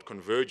start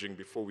converging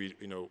before we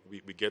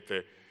get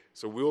there.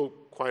 So we'll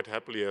quite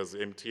happily, as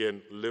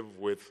MTN, live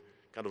with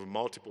kind of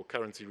multiple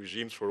currency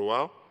regimes for a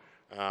while,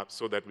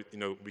 so that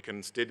we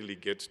can steadily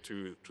get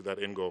to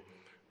that end goal.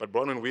 But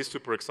Bronwyn, we're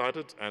super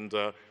excited, and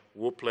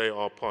we'll play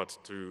our part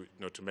to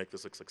make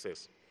this a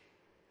success.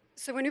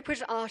 So when we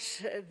put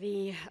out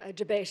the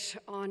debate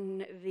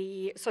on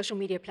the social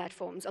media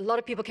platforms, a lot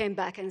of people came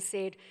back and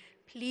said,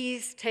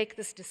 please take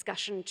this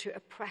discussion to a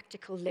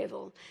practical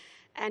level.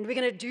 And we're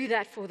going to do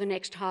that for the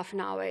next half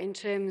an hour in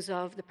terms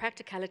of the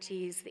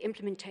practicalities, the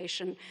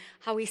implementation,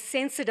 how we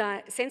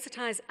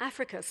sensitize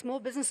Africa, small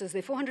businesses. There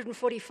are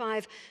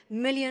 445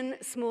 million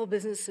small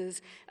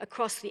businesses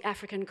across the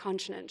African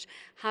continent.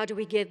 How do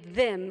we get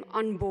them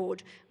on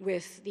board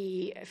with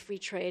the free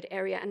trade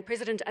area? And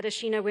President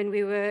Adesina, when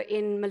we were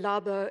in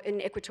Malabo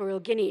in Equatorial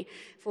Guinea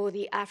for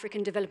the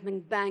African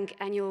Development Bank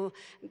annual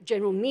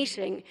general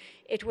meeting,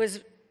 it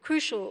was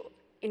crucial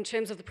in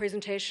terms of the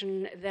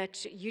presentation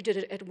that you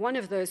did at one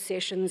of those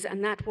sessions,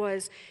 and that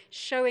was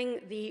showing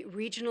the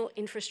regional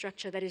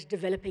infrastructure that is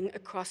developing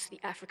across the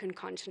African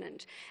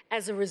continent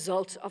as a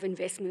result of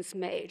investments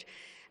made.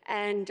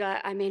 And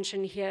I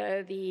mentioned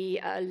here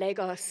the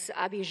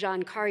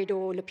Lagos-Abidjan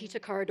corridor,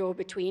 Lupita corridor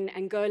between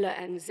Angola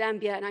and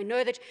Zambia, and I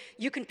know that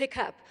you can pick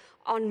up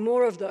on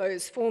more of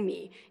those for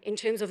me in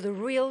terms of the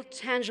real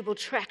tangible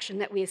traction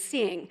that we're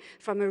seeing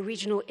from a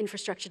regional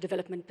infrastructure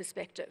development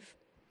perspective.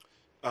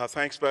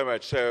 Thanks very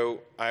much. So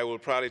I will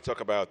probably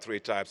talk about three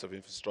types of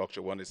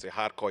infrastructure. One is the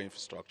hardcore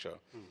infrastructure.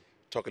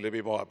 Talk a little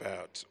bit more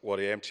about what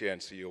the MTN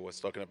CEO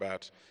was talking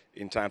about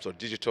in terms of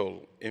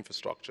digital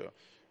infrastructure,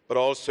 but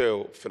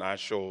also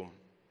financial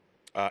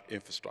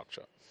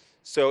infrastructure.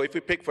 So if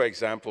we pick, for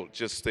example,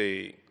 just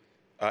the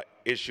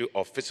issue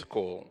of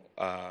physical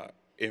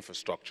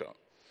infrastructure.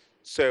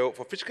 So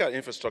for physical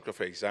infrastructure,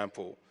 for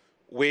example,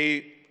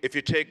 if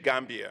you take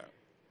Gambia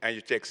and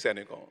you take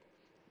Senegal,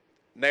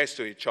 next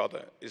to each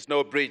other, there's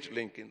no bridge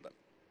linking them.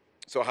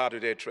 So how do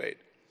they trade?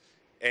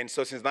 And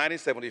so since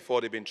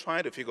 1974, they've been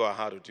trying to figure out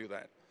how to do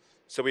that.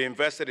 So we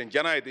invested in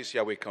January this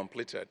year, we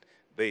completed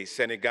the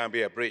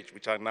Senegambia bridge,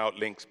 which now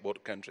links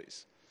both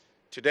countries.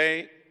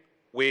 Today,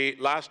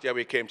 last year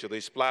we came to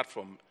this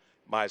platform,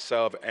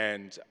 myself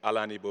and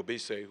Alani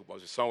Bobise, who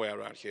was somewhere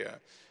around here,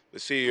 the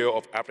CEO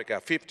of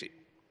AfCFTA,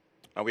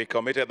 and we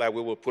committed that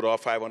we will put our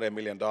 $500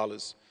 million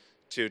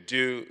to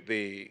do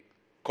the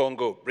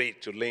Congo bridge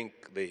to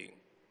link the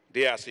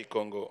DRC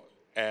Congo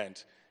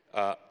and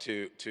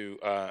to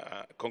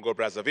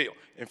Congo-Brazzaville.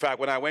 In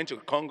fact, when I went to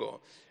Congo,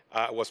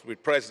 I was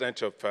with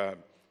President of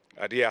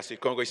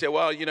DRC Congo. He said,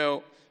 well,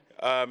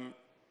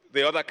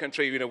 the other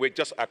country, we're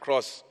just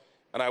across.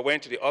 And I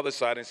went to the other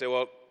side and said,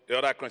 well, the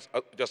other country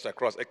just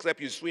across.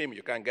 Except you swim,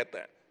 you can't get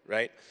there,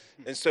 right?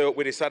 And so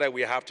we decided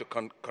we have to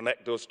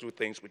connect those two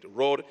things with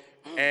road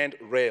and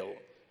rail,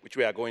 which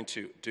we are going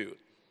to do.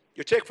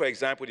 You take, for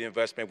example, the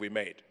investment we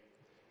made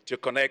to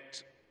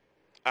connect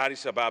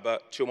Addis Ababa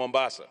to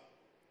Mombasa,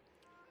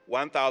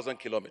 1,000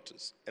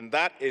 kilometers. And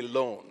that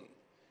alone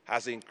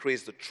has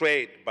increased the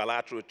trade,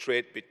 bilateral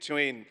trade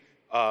between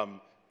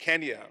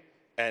Kenya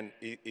and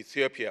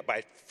Ethiopia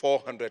by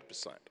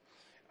 400%.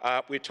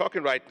 We're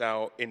talking right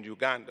now in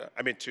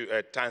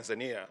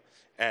Tanzania,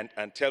 and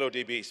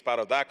TeleDB is part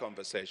of that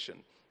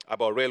conversation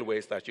about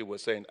railways that you were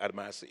saying,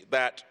 Admasi,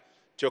 that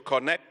to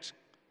connect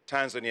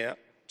Tanzania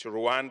to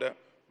Rwanda,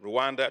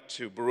 Rwanda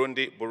to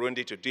Burundi,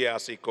 Burundi to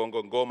DRC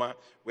Congo, Goma,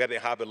 where they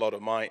have a lot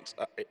of mines,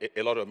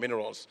 a lot of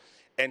minerals.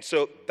 And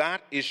so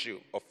that issue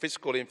of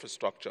physical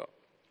infrastructure,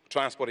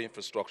 transport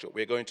infrastructure,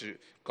 we're going to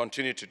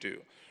continue to do.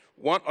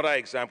 One other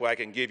example I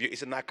can give you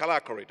is the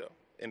Nakala corridor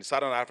in the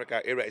Southern Africa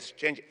area. It's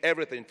changed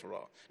everything for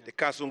us. The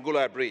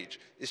Kasungula Bridge,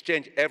 it's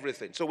changed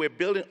everything. So we're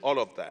building all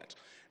of that.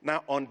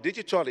 Now, on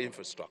digital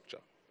infrastructure,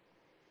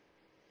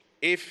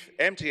 if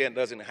MTN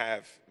doesn't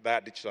have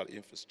that digital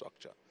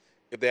infrastructure,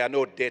 if there are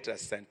no data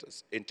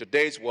centers in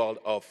today's world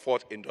of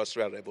fourth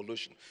industrial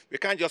revolution, we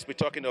can't just be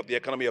talking of the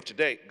economy of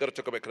today. We've got to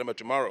talk about economy of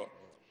tomorrow.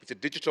 It's a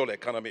digital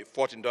economy,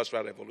 fourth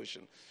industrial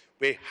revolution.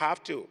 We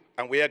have to,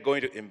 and we are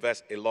going to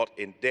invest a lot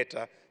in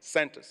data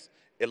centers,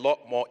 a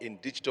lot more in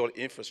digital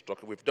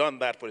infrastructure. We've done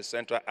that for the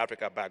Central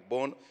Africa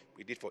backbone.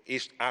 We did for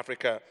East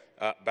Africa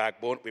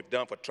backbone. We've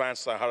done for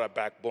Trans-Sahara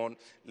backbone,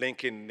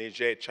 linking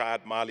Niger,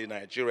 Chad, Mali,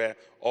 Nigeria,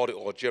 all to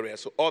Algeria.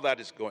 So all that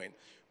is going.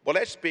 But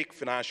let's speak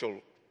financial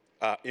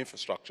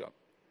infrastructure.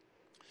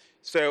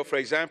 So, for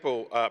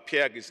example,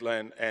 Pierre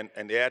Ghislain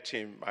and their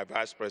team, my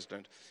vice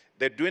president,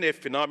 they're doing a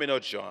phenomenal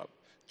job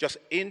just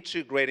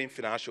integrating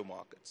financial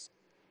markets.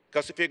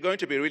 Because if you're going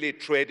to be really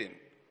trading,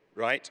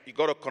 right, you've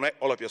got to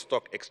connect all of your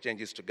stock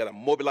exchanges together,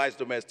 mobilize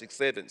domestic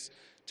savings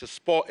to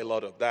support a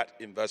lot of that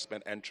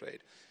investment and trade.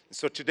 And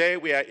so today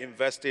we are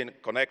investing,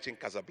 connecting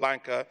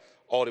Casablanca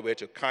all the way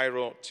to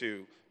Cairo,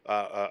 to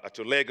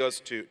Lagos,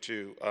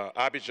 to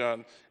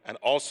Abidjan, and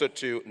also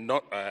to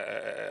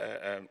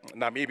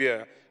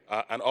Namibia,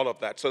 and all of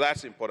that. So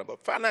that's important.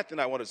 But final thing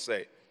I want to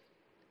say,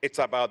 it's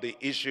about the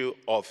issue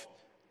of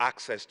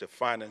access to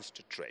finance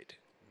to trade,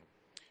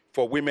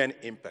 for women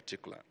in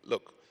particular.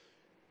 Look,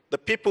 the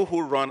people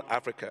who run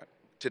Africa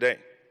today,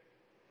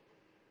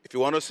 if you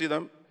want to see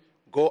them,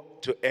 go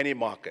to any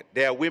market.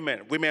 They are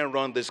women. Women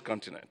run this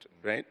continent,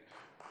 right?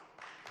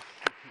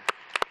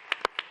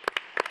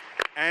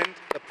 And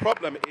the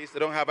problem is they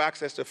don't have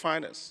access to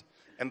finance.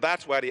 And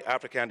that's why the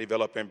African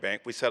Development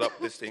Bank, we set up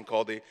this thing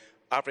called the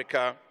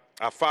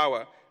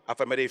AfCFTA,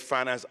 Affirmative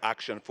Finance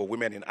Action for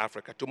Women in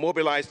Africa, to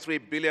mobilize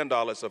 $3 billion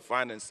of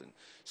financing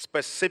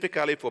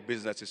specifically for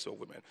businesses of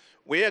women.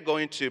 We are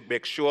going to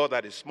make sure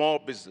that the small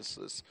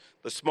businesses,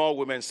 the small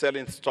women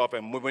selling stuff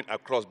and moving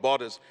across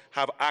borders,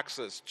 have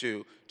access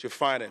to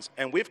finance.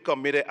 And we've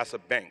committed as a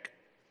bank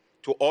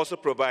to also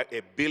provide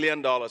 $1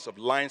 billion of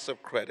lines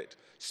of credit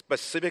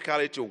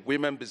specifically to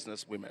women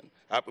businesses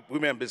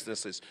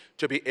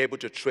to be able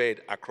to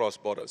trade across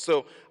borders.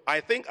 So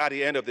I think at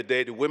the end of the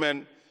day, the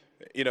women,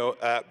 you know,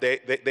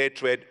 they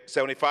trade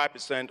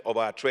 75% of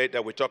our trade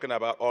that we're talking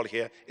about all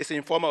here is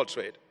informal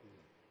trade.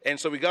 And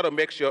so we got to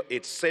make sure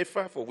it's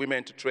safer for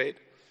women to trade.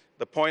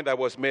 The point that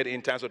was made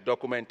in terms of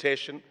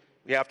documentation,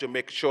 we have to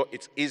make sure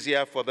it's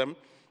easier for them.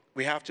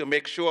 We have to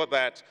make sure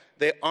that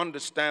they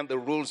understand the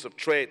rules of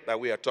trade that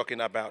we are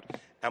talking about,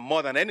 and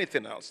more than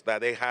anything else, that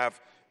they have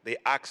the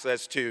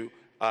access to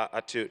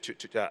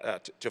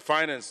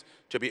finance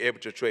to be able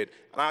to trade.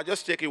 And I'll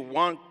just take you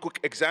one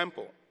quick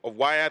example of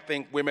why I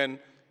think women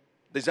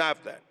deserve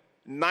that.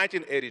 In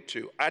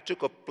 1982, I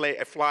took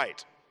a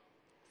flight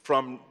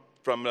from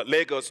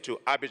Lagos to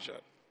Abidjan.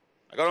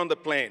 I got on the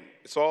plane.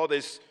 It's all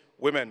these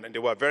women, and they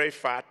were very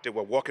fat. They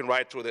were walking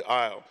right through the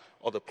aisle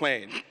of the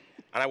plane.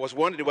 And I was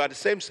wondering, they were the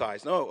same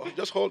size. No,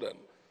 just hold on.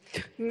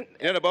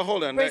 Yeah, but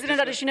hold on. President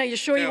Adesina, you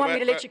sure you want me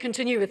to let you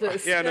continue with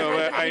this? Yeah, no,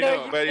 I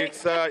know, but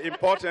it's an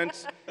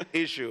important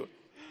issue.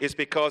 It's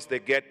because they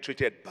get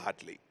treated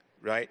badly,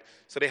 right?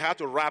 So they have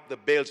to wrap the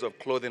bales of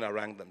clothing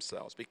around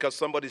themselves because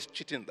somebody's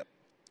cheating them,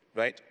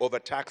 right?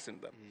 Overtaxing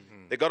them.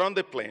 Mm-hmm. They got on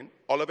the plane.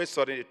 All of a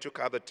sudden, they took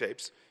out the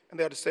tapes, and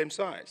they're the same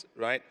size,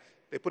 right?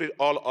 They put it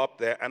all up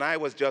there, and I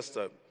was just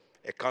an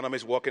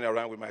economist walking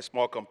around with my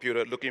small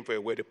computer looking for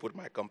a way to put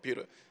my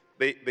computer.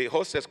 The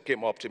hostess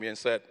came up to me and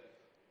said,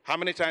 "How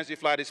many times do you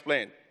fly this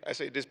plane?" I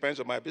said, "It depends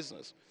on my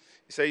business."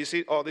 He said, "You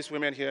see all these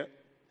women here?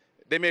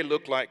 They may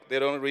look like they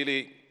don't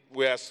really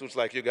wear suits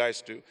like you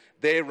guys do.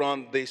 They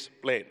run this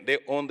plane. They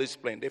own this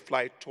plane. They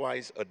fly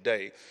twice a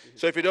day.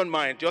 So if you don't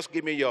mind, just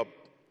give me your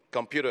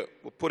computer.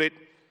 We'll put it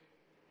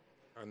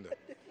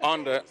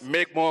under,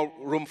 make more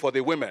room for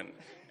the women."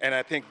 And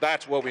I think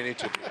that's what we need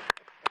to do.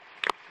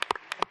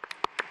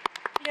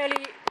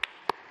 Clearly,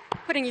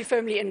 putting you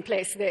firmly in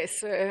place there,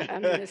 Sir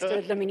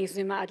Minister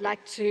Dlamini-Zuma, I'd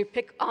like to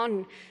pick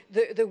on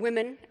the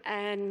women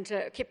and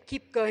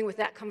keep going with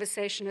that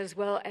conversation, as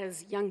well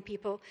as young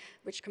people,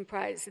 which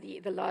comprise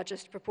the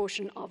largest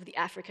proportion of the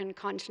African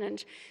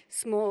continent,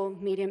 small,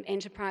 medium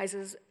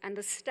enterprises, and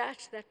the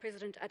stat that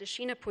President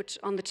Adesina put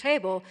on the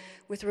table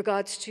with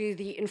regards to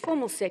the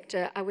informal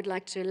sector, I would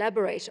like to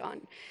elaborate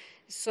on.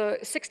 So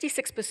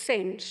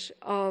 66%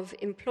 of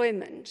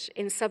employment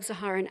in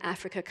sub-Saharan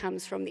Africa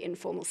comes from the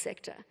informal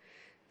sector.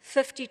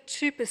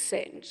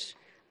 52%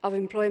 of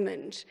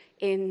employment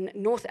in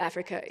North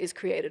Africa is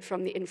created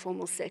from the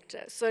informal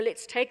sector. So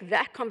let's take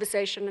that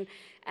conversation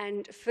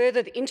and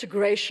further the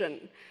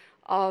integration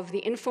of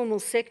the informal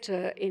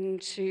sector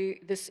into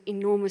this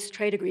enormous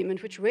trade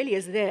agreement, which really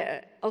is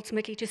there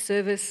ultimately to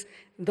service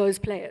those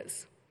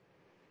players.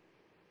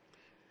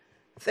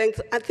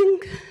 Thanks. I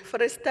think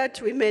for a start,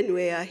 women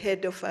were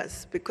ahead of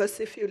us, because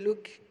if you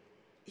look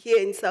here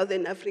in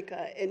Southern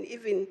Africa and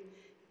even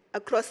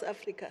across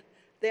Africa,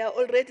 they are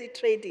already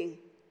trading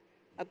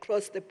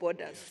across the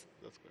borders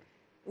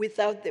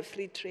without the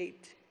free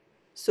trade.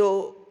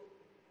 So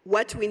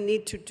what we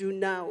need to do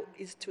now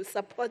is to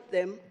support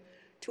them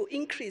to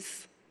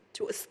increase,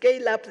 to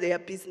scale up their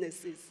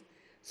businesses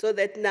so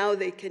that now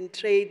they can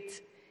trade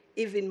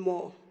even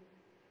more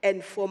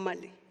and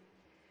formally.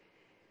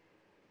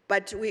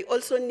 But we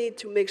also need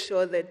to make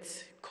sure that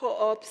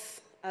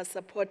co-ops are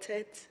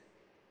supported,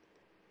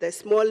 the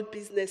small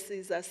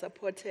businesses are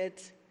supported,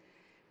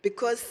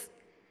 because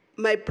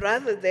my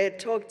brother there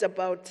talked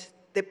about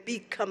the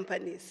big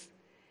companies.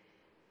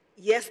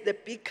 Yes, the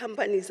big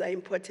companies are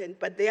important,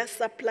 but their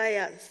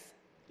suppliers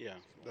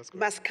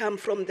must come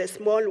from the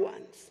small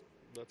ones.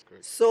 That's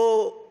great.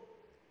 So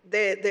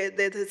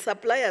the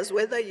suppliers,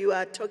 whether you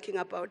are talking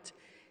about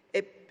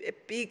a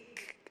big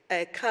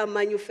car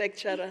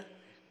manufacturer,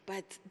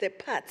 but the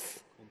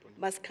parts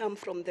must come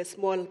from the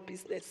small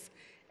business.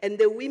 And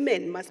the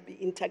women must be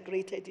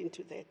integrated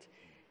into that.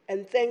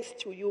 And thanks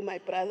to you, my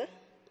brother,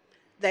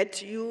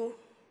 that you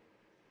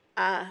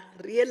are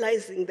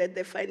realizing that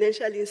the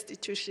financial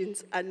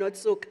institutions are not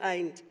so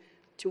kind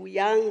to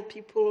young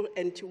people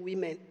and to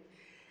women.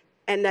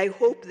 And I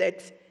hope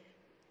that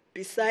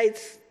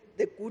besides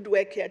the good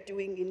work you're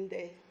doing in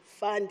the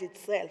fund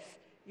itself,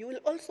 you will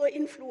also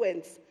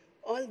influence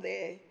all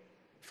the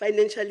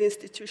financial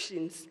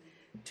institutions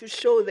to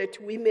show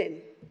that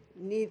women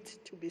need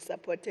to be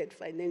supported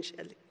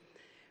financially.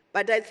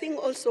 But I think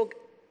also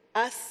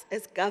us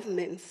as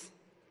governments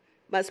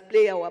must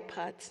play our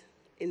part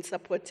in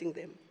supporting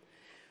them.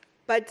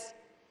 But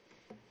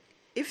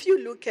if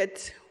you look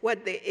at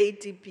what the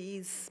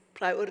ADB's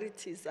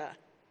priorities are,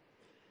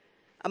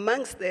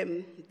 amongst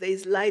them, there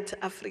is Light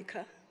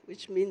Africa,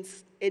 which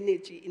means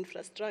energy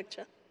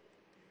infrastructure.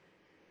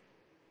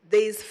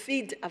 There is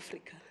Feed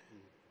Africa.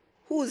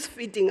 Who's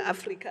feeding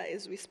Africa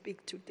as we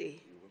speak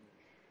today?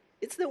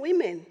 It's the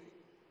women.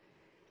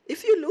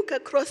 If you look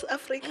across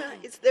Africa,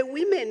 it's the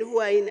women who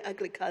are in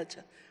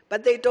agriculture,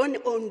 but they don't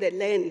own the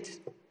land.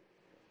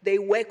 They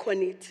work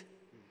on it.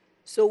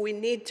 So we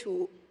need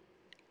to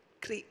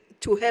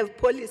have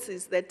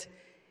policies that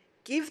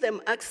give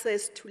them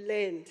access to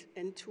land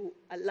and to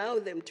allow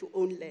them to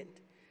own land.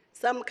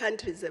 Some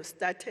countries have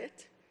started,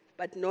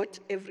 but not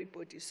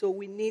everybody. So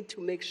we need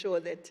to make sure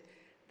that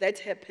that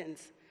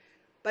happens.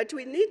 But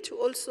we need to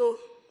also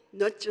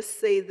not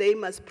just say they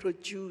must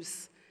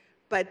produce,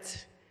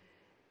 but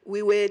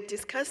we were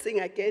discussing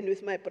again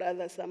with my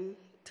brother some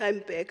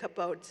time back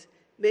about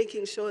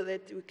making sure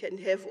that we can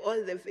have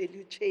all the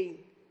value chain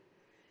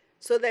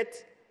so that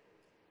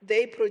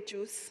they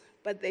produce,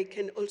 but they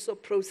can also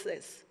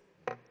process,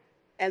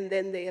 and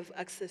then they have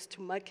access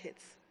to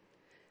markets.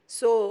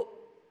 So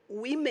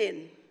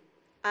women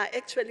are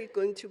actually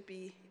going to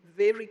be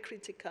very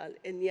critical,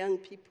 and young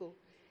people,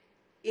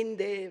 in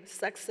the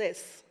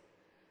success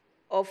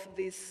of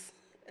this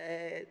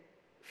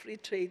free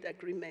trade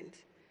agreement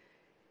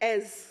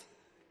as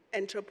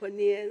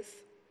entrepreneurs.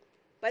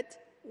 But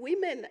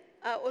women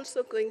are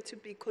also going to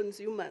be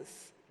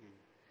consumers.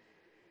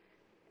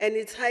 And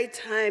it's high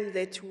time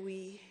that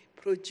we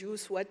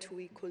produce what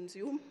we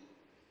consume,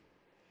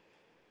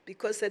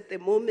 because at the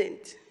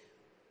moment,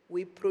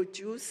 we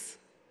produce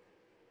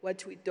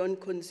what we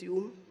don't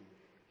consume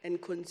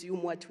and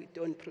consume what we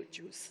don't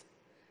produce.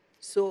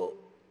 So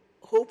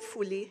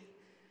hopefully,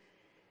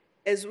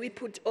 as we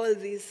put all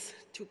this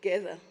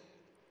together,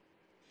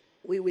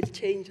 we will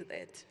change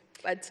that.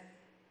 But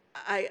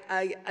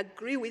I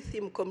agree with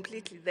him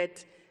completely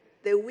that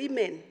the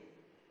women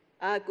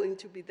are going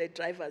to be the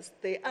drivers.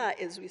 They are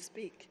as we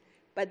speak,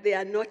 but they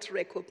are not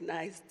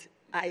recognized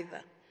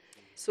either.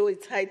 So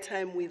it's high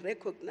time we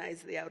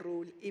recognize their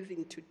role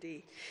even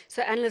today.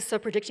 So analysts are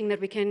predicting that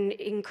we can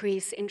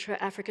increase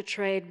intra-Africa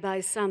trade by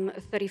some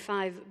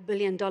 $35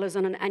 billion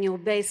on an annual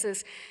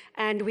basis,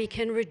 and we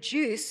can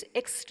reduce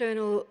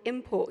external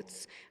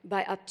imports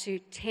by up to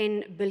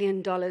 $10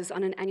 billion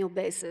on an annual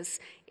basis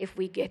if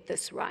we get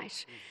this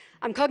right.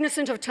 I'm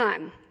cognizant of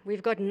time.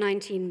 We've got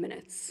 19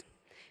 minutes.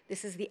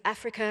 This is the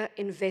Africa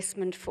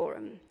Investment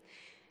Forum.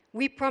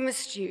 We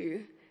promised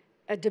you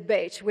a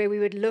debate where we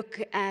would look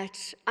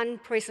at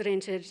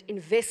unprecedented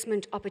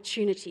investment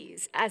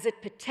opportunities as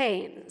it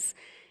pertains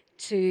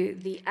to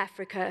the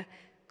Africa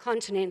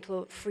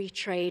Continental Free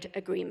Trade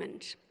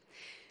Agreement.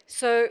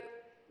 So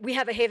we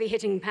have a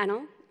heavy-hitting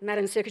panel.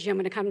 Madam Secretary, I'm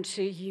going to come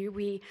to you.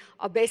 We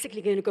are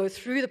basically going to go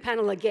through the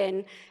panel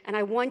again, and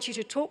I want you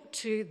to talk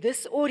to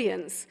this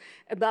audience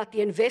about the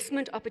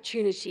investment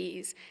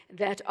opportunities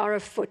that are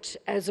afoot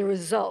as a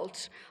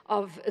result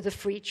of the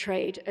free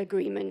trade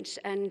agreement.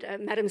 And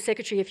Madam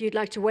Secretary, if you'd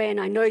like to weigh in,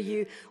 I know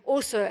you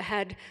also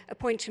had a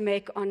point to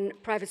make on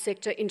private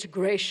sector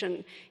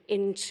integration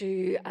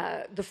into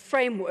the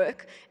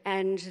framework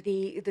and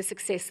the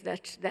success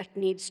that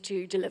needs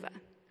to deliver.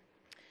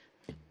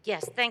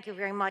 Yes, thank you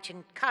very much.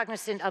 And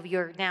cognizant of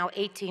your now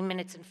 18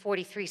 minutes and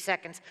 43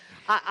 seconds,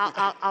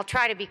 I'll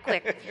try to be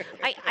quick.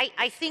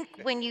 I think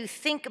when you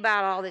think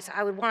about all this,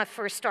 I would want to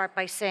first start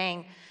by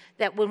saying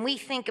that when we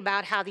think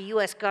about how the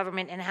U.S.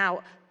 government and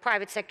how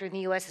private sector in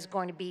the U.S. is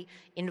going to be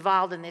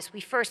involved in this,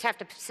 we first have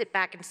to sit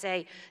back and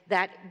say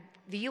that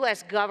the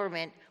U.S.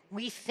 government,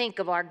 we think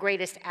of our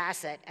greatest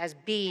asset as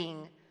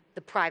being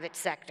the private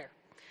sector.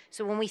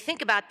 So when we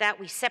think about that,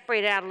 we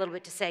separate it out a little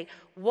bit to say,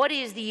 what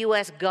is the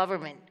U.S.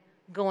 government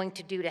going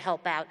to do to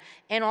help out?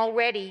 And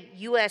already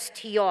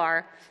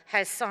USTR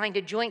has signed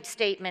a joint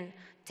statement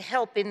to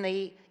help in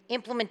the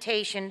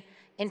implementation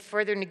and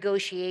further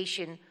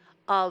negotiation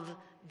of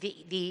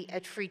the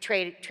free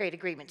trade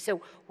agreement.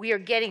 So we are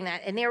getting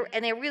that, and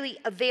they're really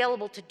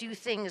available to do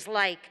things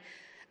like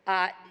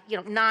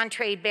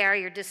non-trade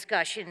barrier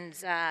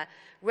discussions,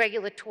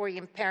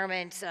 regulatory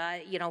impairments,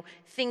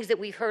 things that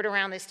we've heard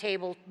around this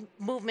table,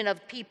 movement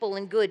of people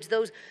and goods,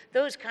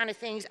 those kind of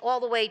things, all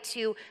the way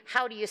to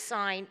how do you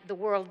sign the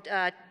World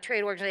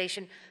Trade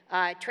Organization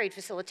Trade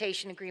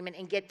Facilitation Agreement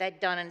and get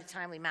that done in a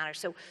timely manner.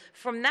 So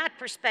from that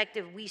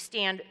perspective, we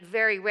stand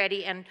very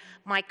ready, and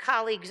my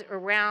colleagues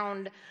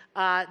around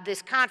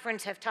this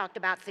conference have talked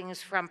about things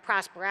from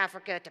Prosper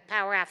Africa to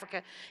Power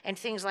Africa and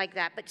things like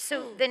that. But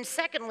so then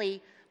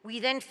secondly, we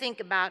then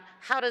think about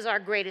how does our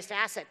greatest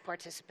asset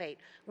participate,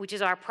 which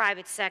is our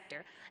private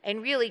sector.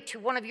 And really, to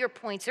one of your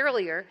points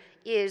earlier,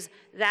 is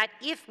that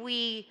if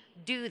we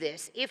do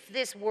this, if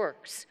this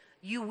works,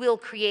 you will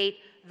create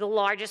the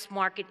largest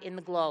market in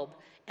the globe.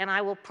 And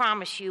I will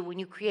promise you, when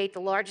you create the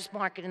largest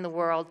market in the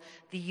world,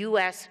 the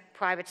U.S.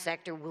 private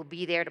sector will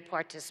be there to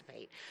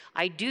participate.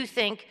 I do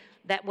think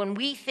that when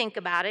we think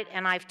about it,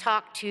 and I've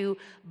talked to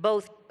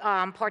both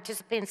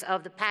participants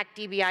of the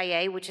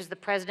PAC-DBIA, which is the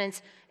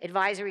President's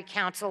Advisory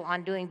Council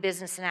on Doing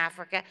Business in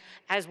Africa,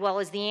 as well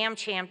as the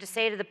AmCham, to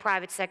say to the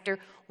private sector,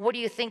 what are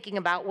you thinking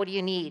about, what do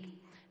you need?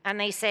 And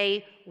they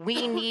say,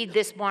 we need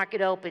this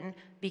market open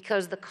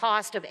because the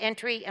cost of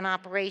entry and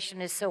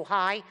operation is so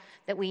high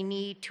that we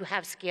need to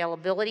have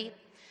scalability.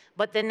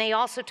 But then they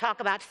also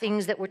talk about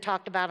things that were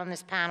talked about on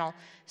this panel,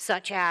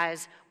 such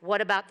as what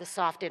about the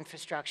soft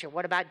infrastructure?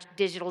 What about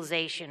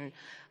digitalization,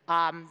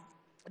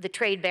 the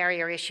trade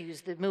barrier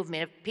issues, the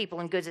movement of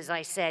people and goods, as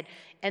I said,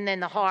 and then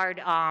the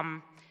hard,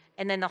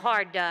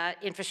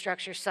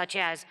 infrastructure such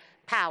as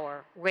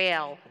power,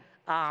 rail,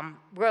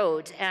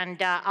 roads. And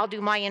I'll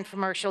do my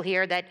infomercial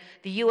here that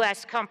the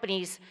U.S.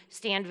 companies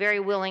stand very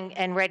willing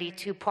and ready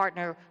to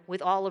partner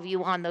with all of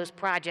you on those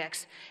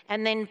projects.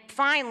 And then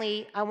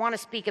finally, I want to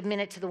speak a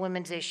minute to the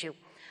women's issue.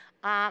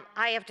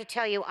 I have to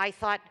tell you, I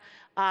thought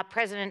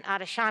President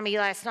Adeshami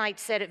last night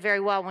said it very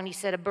well when he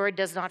said a bird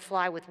does not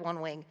fly with one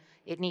wing.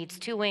 It needs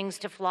two wings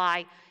to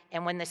fly,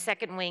 and when the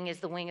second wing is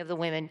the wing of the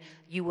women,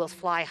 you will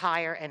fly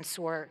higher and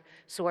soar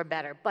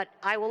better. But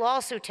I will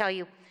also tell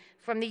you,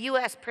 from the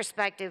U.S.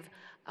 perspective,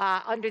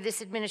 under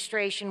this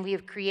administration, we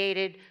have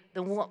created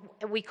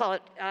we call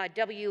it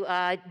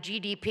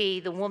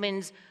WGDP, the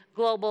Women's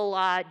Global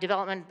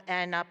Development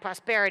and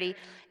Prosperity.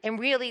 And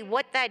really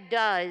what that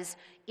does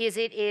is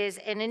it is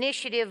an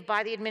initiative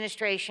by the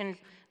administration.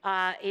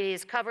 It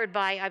is covered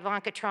by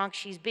Ivanka Trump.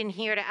 She's been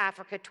here to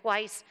Africa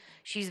twice.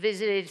 She's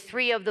visited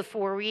 3 of the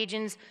 4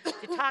 regions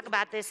to talk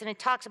about this, and it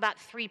talks about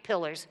 3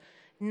 pillars.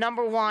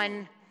 Number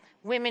 1,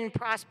 women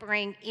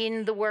prospering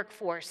in the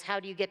workforce. How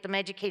do you get them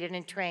educated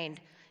and trained?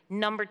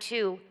 Number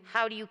 2,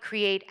 how do you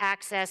create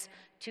access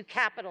to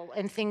capital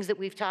and things that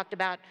we've talked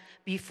about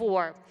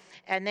before?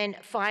 And then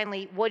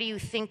finally, what do you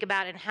think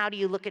about and how do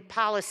you look at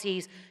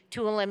policies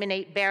to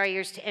eliminate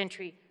barriers to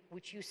entry,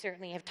 which you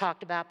certainly have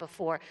talked about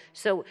before.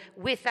 So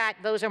with that,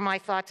 those are my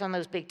thoughts on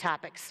those big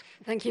topics.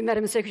 Thank you,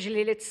 Madam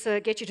Secretary. Let's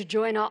get you to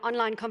join our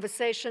online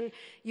conversation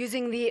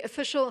using the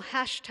official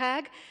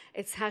hashtag.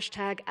 It's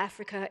hashtag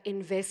Africa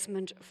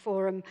Investment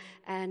Forum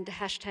and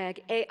hashtag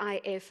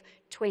AIF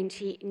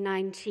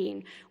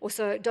 2019.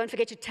 Also, don't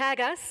forget to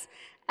tag us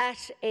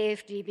at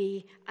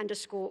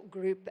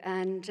AFDB_group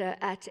and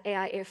at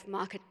AIF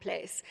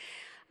Marketplace.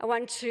 I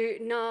want to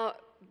now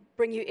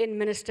bring you in,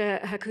 Minister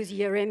Hakuzi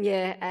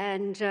Yeremye,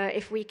 and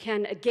if we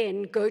can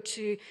again go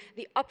to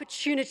the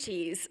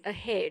opportunities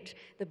ahead,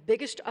 the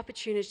biggest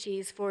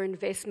opportunities for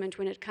investment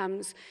when it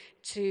comes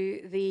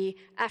to the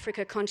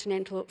Africa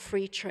Continental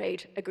Free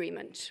Trade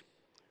Agreement.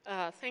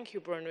 Thank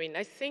you, Bronwyn.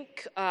 I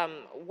think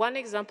one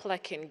example I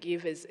can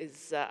give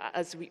is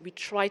as we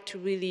try to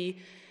really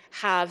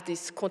have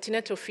this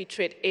Continental Free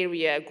Trade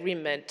Area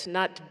agreement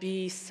not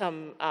be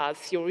some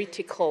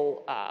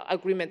theoretical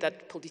agreement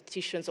that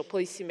politicians or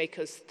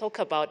policymakers talk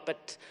about,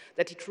 but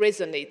that it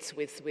resonates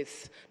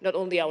with not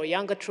only our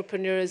young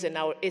entrepreneurs and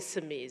our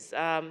SMEs.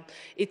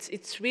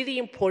 It's really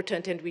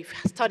important, and we've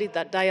started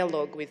that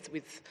dialogue with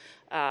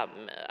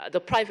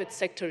the private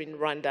sector in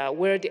Rwanda,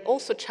 where they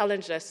also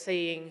challenged us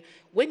saying,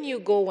 when you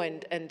go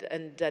and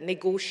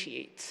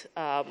negotiate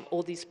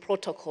all these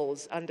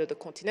protocols under the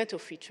Continental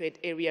Free Trade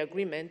Area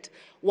Agreement,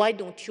 why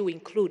don't you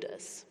include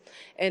us?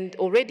 And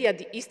already at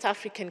the East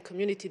African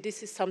community,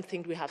 this is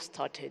something we have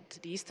started.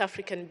 The East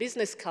African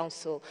Business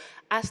Council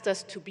asked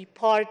us to be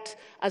part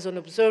as an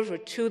observer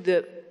to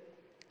the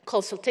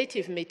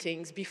consultative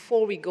meetings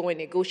before we go and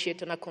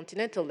negotiate on a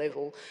continental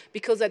level,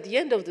 because at the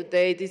end of the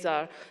day, these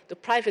are the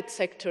private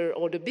sector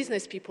or the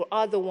business people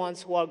are the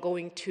ones who are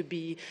going to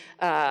be,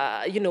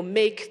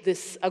 make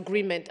this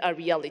agreement a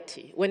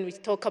reality. When we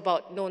talk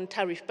about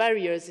non-tariff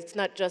barriers, it's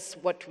not just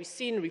what we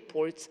see in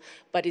reports,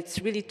 but it's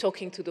really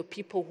talking to the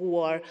people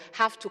who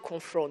have to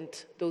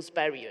confront those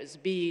barriers,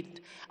 be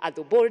it at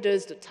the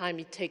borders, the time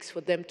it takes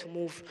for them to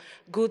move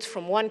goods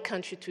from one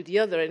country to the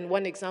other. And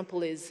one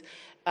example is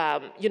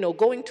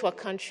going to a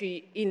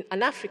country, in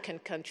an African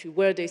country,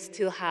 where they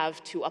still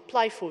have to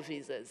apply for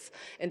visas.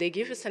 And they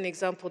give us an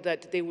example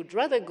that they would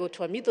rather go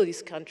to a Middle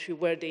East country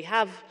where they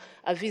have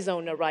a visa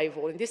on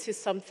arrival. And this is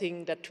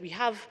something that we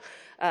have,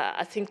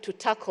 I think, to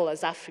tackle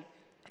as Africans.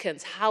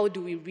 How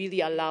do we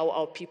really allow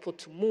our people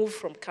to move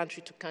from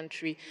country to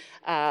country,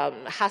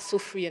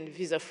 hassle-free and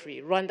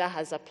visa-free? Rwanda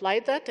has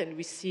applied that, and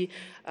we see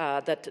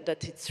that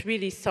it's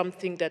really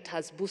something that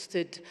has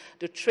boosted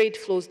the trade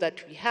flows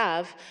that we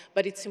have.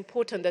 But it's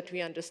important that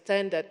we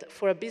understand that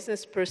for a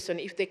business person,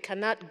 if they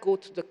cannot go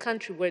to the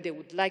country where they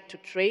would like to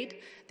trade,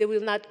 they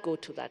will not go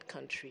to that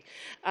country.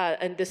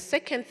 And the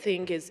second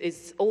thing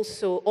is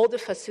also all the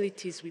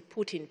facilities we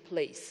put in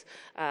place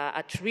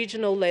at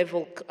regional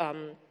level,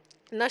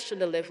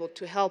 national level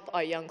to help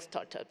our young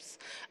startups.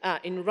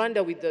 In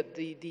Rwanda, with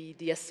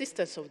the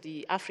assistance of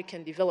the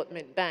African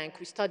Development Bank,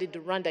 we started the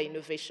Rwanda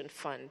Innovation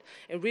Fund,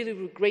 and really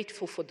we're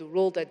grateful for the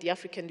role that the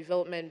African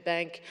Development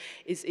Bank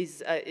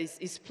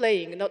is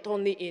playing, not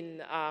only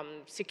in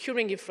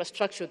securing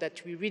infrastructure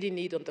that we really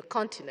need on the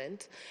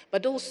continent,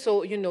 but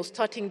also, you know,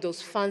 starting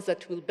those funds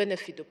that will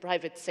benefit the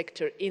private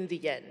sector in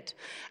the end.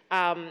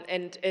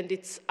 And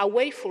it's a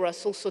way for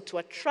us also to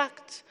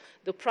attract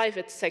the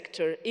private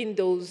sector in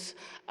those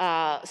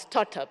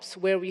startups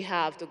where we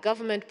have the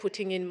government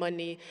putting in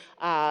money,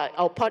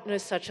 our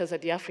partners such as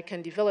the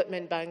African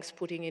Development Banks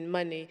putting in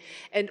money,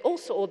 and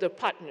also other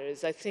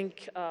partners. I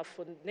think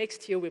for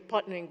next year we're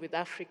partnering with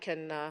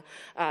the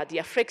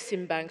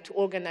AfCFTA Bank to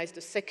organize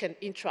the second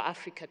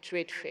intra-Africa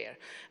trade fair,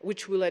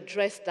 which will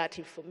address that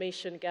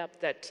information gap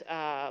that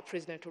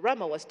President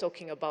Orama was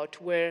talking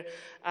about, where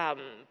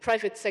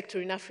private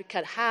sector in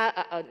Africa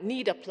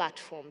need a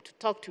platform to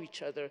talk to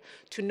each other,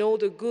 to know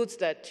the goods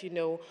that, you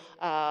know,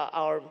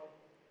 our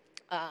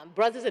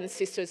brothers and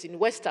sisters in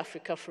West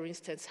Africa, for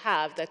instance,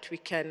 have that we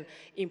can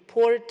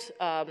import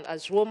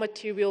as raw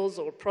materials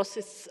or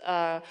processed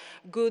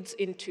goods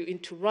into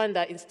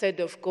Rwanda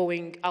instead of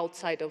going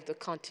outside of the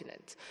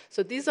continent.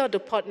 So these are the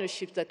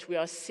partnerships that we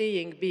are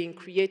seeing being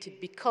created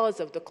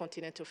because of the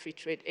Continental Free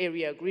Trade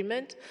Area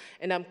Agreement,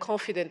 and I'm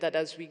confident that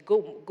as we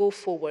go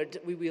forward,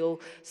 we will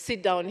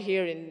sit down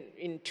here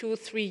in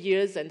 2-3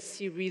 years and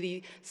see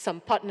really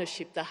some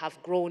partnerships that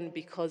have grown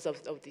because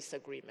of this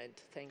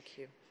agreement. Thank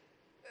you.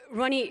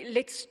 Ronnie,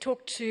 let's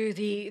talk to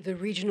the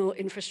regional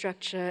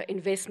infrastructure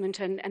investment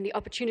and the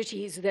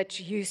opportunities that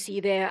you see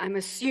there. I'm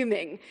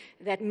assuming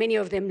that many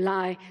of them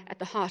lie at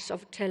the heart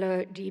of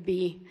Telo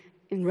DB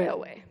in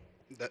railway.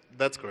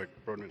 That's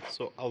correct, Bronwyn.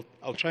 So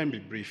I'll try and be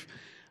brief.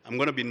 I'm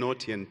going to be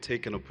naughty and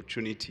take an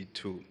opportunity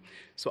to.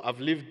 So I've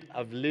lived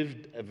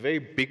a very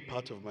big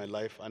part of my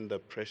life under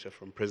pressure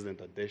from President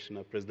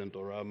Adesina, President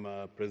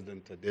Orama,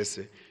 President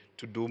Adese,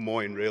 to do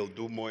more in rail,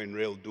 do more in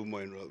rail, do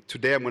more in rail.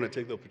 Today I'm going to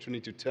take the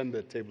opportunity to turn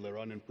the table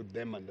around and put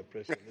them under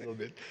pressure a little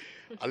bit.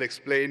 I'll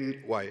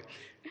explain why.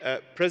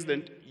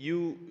 President,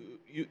 you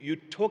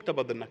talked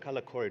about the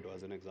Nacala corridor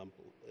as an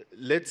example.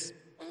 Let's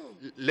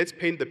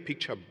paint the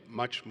picture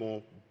much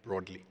more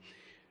broadly.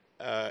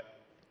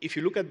 If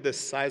you look at the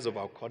size of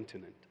our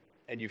continent,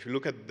 and if you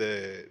look at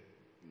the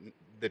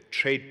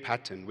trade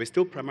pattern, we're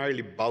still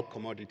primarily bulk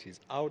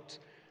commodities out,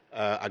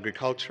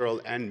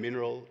 agricultural and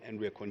mineral, and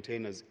we're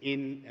containers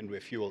in, and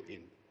we're fuel in,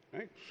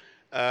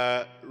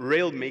 right?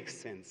 Rail makes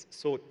sense.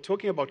 So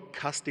talking about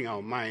casting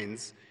our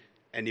minds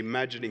and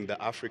imagining the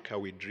Africa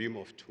we dream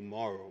of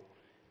tomorrow,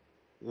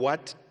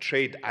 what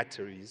trade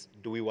arteries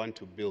do we want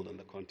to build on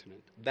the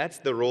continent? That's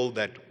the role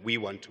that we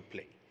want to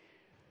play.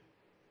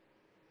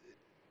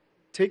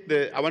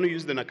 I want to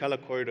use the Nacala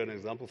corridor as an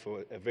example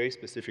for a very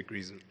specific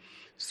reason.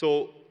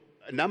 So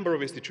a number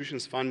of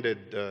institutions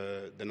funded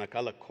the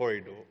Nacala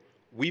corridor.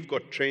 We've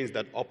got trains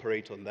that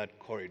operate on that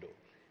corridor.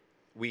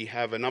 We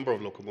have a number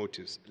of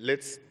locomotives.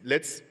 Let's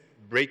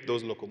break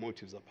those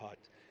locomotives apart.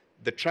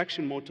 The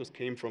traction motors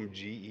came from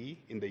GE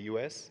in the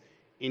US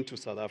into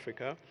South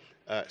Africa.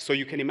 So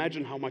you can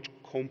imagine how much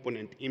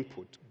component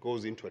input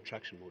goes into a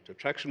traction motor.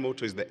 Traction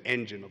motor is the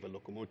engine of a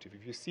locomotive.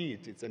 If you see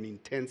it, it's an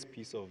intense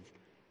piece of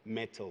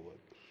metal work.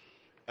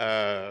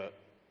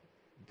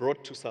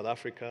 Brought to South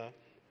Africa,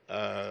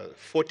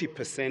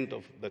 40%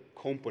 of the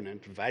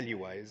component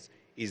value-wise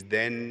is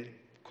then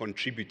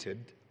contributed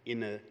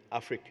in an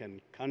African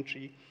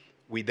country.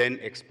 We then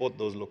export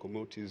those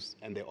locomotives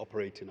and they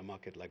operate in a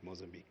market like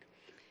Mozambique.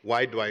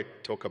 Why do I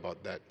talk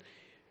about that?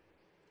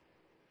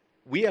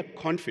 We are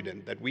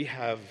confident that we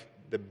have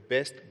the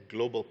best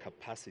global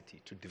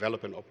capacity to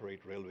develop and operate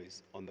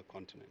railways on the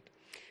continent.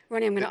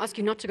 Ronnie, I'm going to ask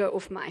you not to go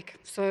off mic.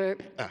 So.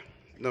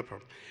 No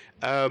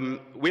problem.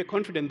 We're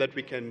confident that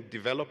we can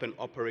develop and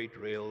operate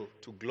rail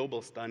to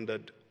global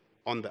standard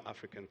on the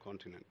African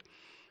continent.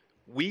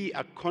 We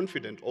are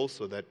confident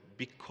also that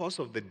because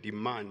of the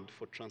demand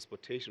for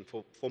transportation,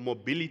 for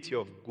mobility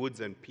of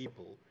goods and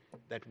people,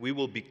 that we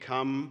will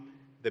become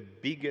the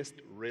biggest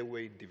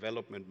railway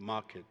development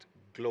market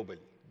globally,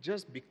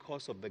 just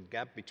because of the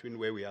gap between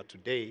where we are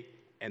today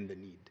and the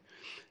need.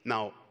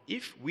 Now,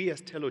 if we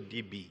as Telo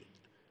DB,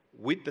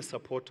 with the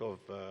support of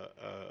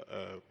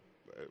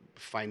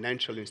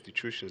financial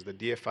institutions, the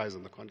DFIs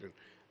on the continent,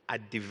 are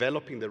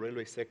developing the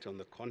railway sector on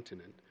the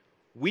continent,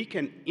 we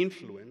can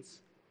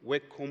influence where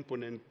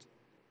components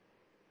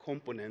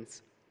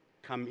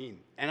come in.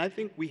 And I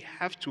think we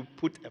have to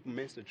put a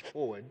message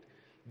forward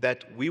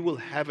that we will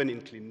have an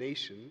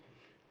inclination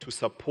to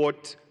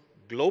support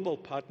global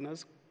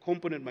partners,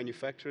 component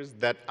manufacturers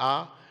that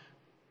are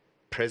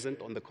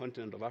present on the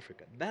continent of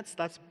Africa. That's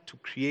to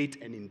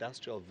create an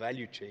industrial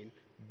value chain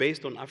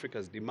based on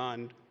Africa's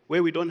demand,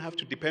 where we don't have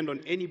to depend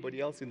on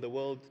anybody else in the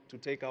world to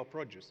take our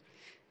produce.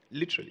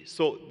 Literally.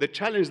 So the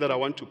challenge that I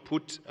want to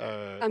put...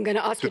 I'm going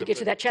to ask you to get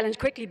to that challenge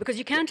quickly, because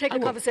you can take the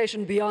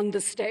conversation beyond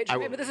this stage.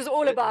 Remember, this is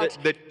all about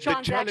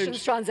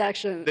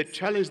transactions. The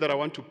challenge that I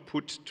want to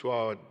put to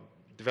our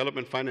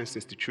development finance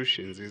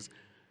institutions is,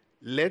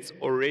 let's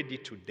already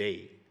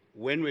today,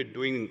 when we're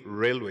doing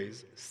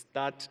railways,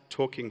 start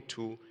talking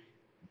to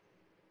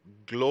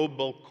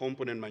global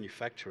component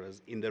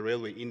manufacturers in the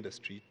railway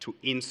industry to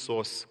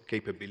in-source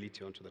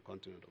capability onto the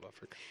continent of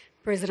Africa.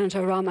 President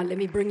Orama, let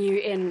me bring you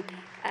in.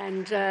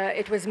 And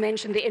it was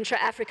mentioned the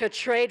Intra-Africa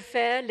Trade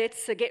Fair.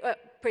 Let's get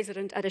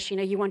President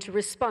Adesina, you want to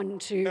respond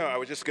to, no, I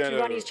was just going to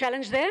Ronnie's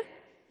challenge there?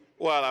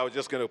 Well, I was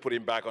just going to put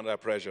him back under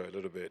pressure a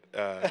little bit.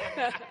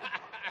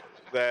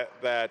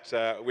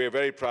 We're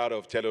very proud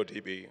of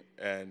TeleDB,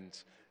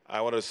 and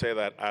I want to say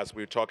that as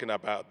we're talking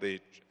about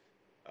the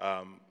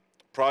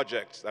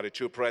projects that the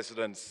two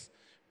presidents,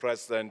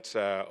 President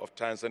of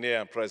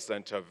Tanzania and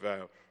President of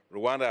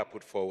Rwanda,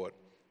 put forward,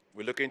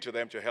 we're looking to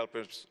them to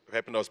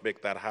helping us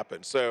make that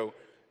happen. So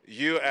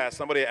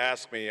somebody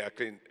asked me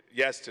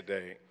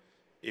yesterday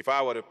if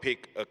I were to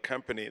pick a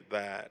company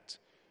that,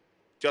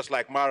 just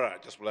like Mara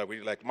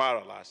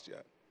last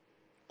year,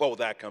 what would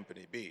that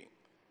company be?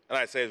 And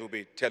I said it would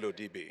be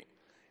TeleDB.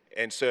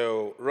 And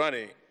so,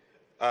 Ronnie,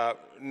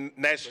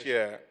 next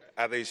year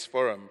at this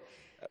forum,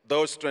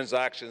 those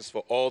transactions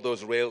for all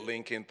those rail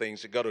linking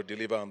things, you got to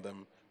deliver on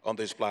them on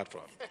this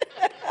platform.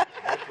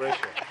 No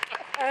pressure.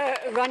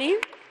 Ronnie,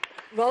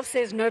 Rolf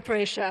says no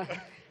pressure.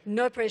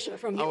 No pressure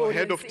from the Our audience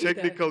head of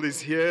technical either.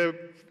 is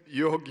here.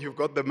 You've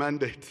got the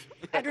mandate.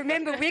 And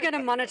remember, we're going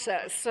to monitor,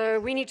 so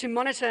we need to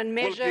monitor and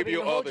measure. We'll give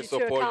you all the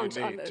support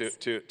you need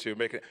need to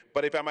make it.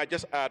 But if I might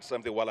just add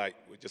something while I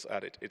just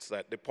add it, it's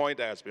that the point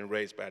that has been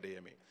raised by the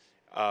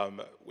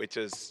EME, which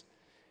is,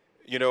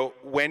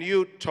 when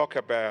you talk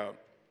about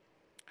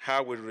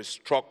how we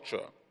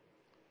restructure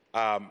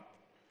our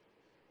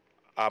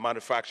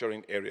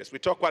manufacturing areas, we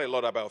talk quite a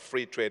lot about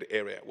free trade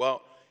area.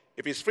 Well,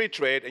 if it's free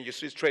trade and you're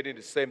still trading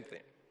the same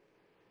thing,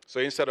 so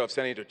instead of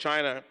sending it to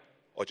China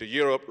or to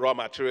Europe, raw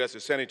materials, you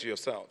send it to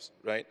yourselves,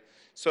 right?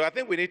 So I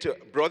think we need to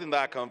broaden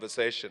that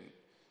conversation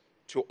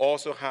to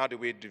also how do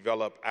we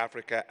develop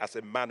Africa as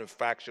a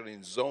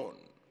manufacturing zone,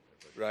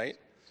 right?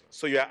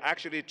 So you're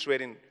actually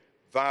trading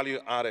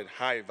value-added,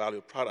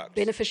 high-value products.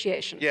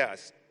 Beneficiation.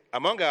 Yes,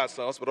 among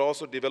ourselves, but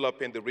also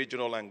developing the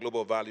regional and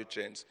global value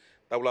chains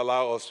that will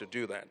allow us to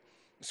do that.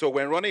 So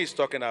when Ronnie is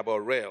talking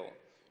about rail,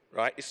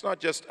 right, it's not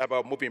just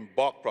about moving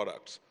bulk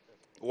products.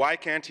 Why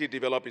can't he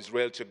develop his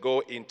rail to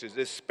go into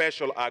these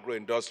special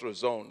agro-industrial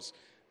zones,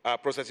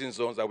 processing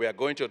zones that we are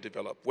going to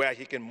develop, where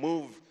he can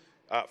move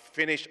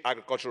finished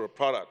agricultural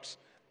products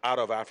out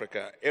of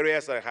Africa,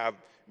 areas that have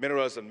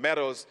minerals and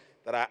metals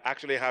that are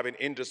actually having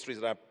industries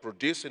that are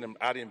producing and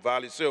adding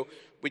value. So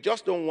we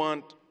just don't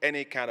want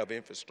any kind of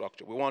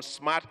infrastructure. We want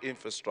smart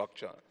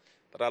infrastructure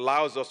that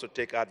allows us to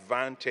take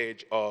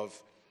advantage of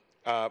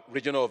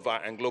regional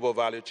and global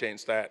value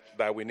chains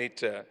that we need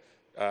to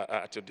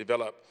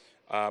develop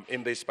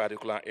in this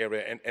particular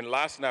area. And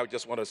last now, I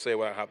just want to say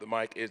while I have the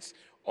mic, it's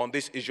on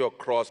this issue of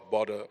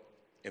cross-border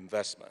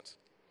investment.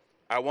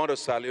 I want to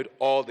salute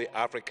all the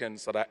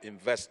Africans that are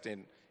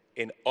investing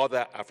in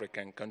other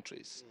African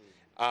countries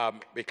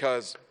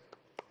because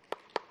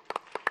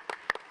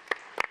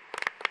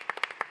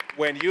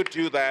when you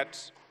do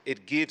that,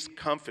 it gives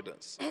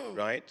confidence,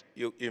 right?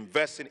 You're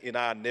investing in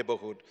our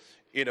neighborhood.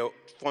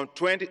 From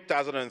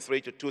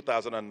 2003 to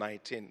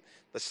 2019,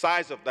 the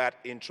size of that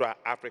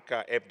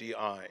intra-Africa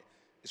FDI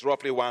is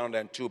roughly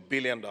 $102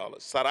 billion.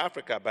 South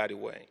Africa, by the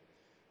way,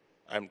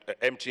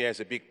 MTN is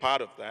a big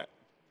part of that,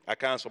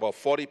 accounts for about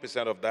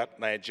 40% of that.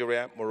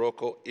 Nigeria,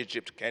 Morocco,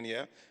 Egypt,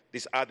 Kenya,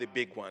 these are the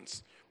big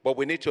ones. But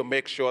we need to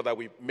make sure that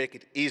we make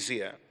it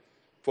easier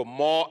for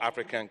more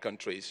African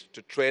countries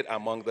to trade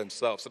among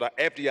themselves so that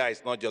FDI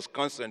is not just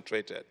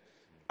concentrated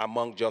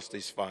among just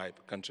these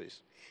 5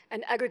 countries.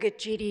 An aggregate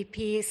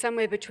GDP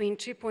somewhere between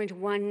 $2.1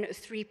 and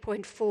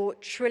 $3.4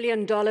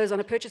 trillion. On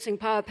a purchasing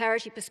power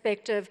parity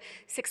perspective,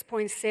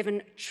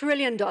 $6.7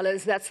 trillion.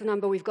 That's the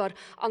number we've got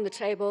on the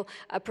table.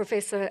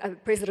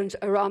 President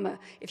Orama,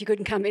 if you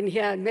couldn't come in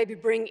here and maybe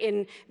bring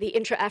in the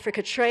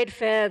Intra-Africa Trade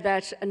Fair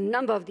that a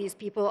number of these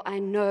people I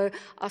know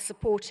are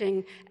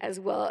supporting as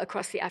well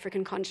across the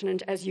African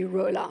continent as you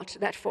roll out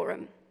that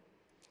forum.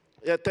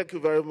 Yeah, thank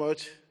you very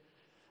much.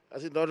 I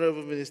think the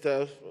Honorable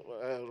Minister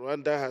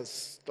Rwanda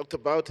has talked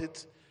about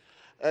it.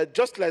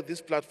 Just like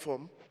this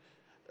platform,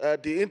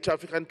 the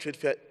Intra-African Trade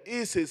Fair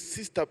is a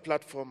sister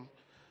platform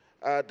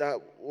that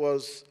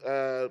was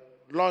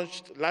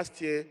launched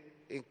last year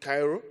in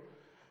Cairo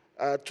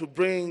to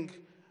bring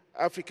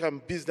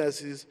African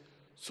businesses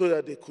so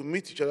that they could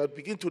meet each other,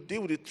 begin to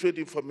deal with the trade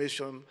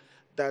information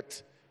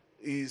that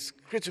is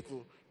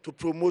critical to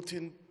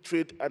promoting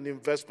trade and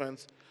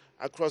investments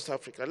across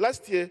Africa.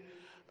 Last year,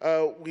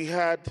 we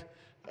had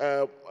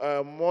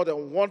more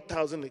than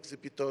 1,000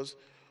 exhibitors.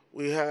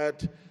 We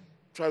had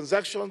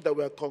transactions that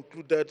were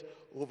concluded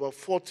over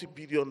 $40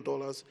 billion.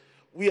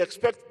 We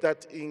expect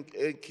that in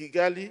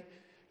Kigali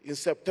in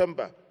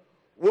September,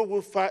 we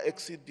will far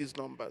exceed these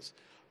numbers.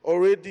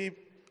 Already,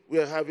 we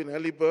are having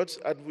early birds,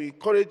 and we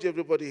encourage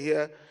everybody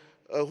here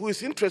who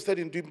is interested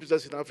in doing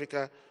business in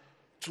Africa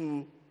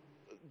to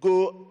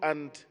go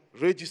and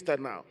register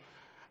now.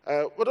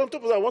 But on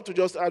top of that, I want to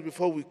just add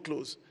before we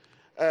close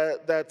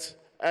that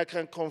I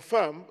can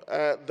confirm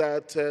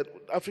that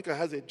Africa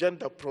has a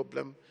gender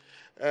problem.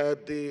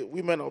 The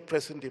women are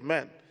oppressing the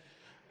men.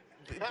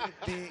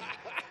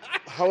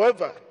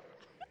 However,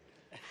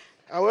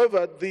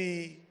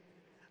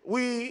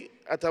 we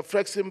at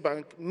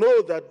AfCFTA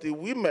know that the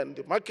women,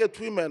 the market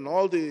women,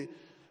 all the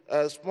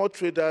small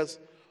traders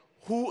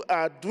who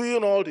are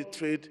doing all the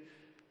trade,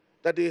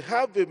 that they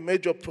have a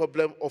major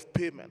problem of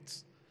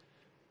payments.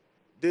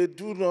 They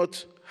do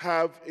not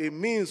have a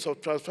means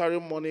of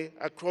transferring money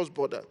across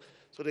borders.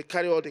 So they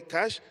carry all the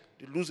cash,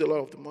 they lose a lot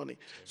of the money.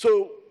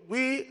 So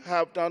we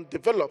have now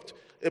developed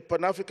a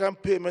Pan-African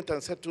payment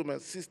and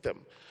settlement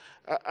system.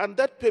 And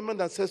that payment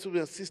and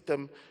settlement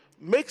system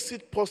makes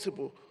it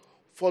possible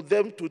for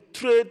them to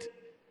trade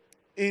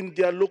in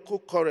their local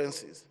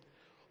currencies.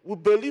 We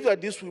believe that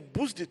this will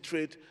boost the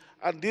trade,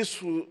 and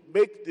this will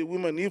make the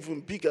women even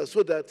bigger,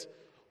 so that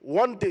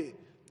one day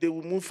they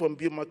will move from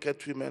being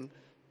market women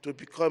to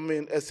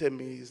becoming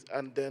SMEs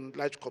and then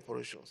large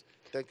corporations.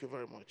 Thank you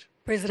very much.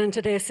 President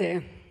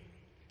Adese.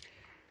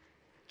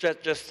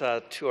 Just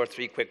 2 or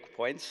 3 quick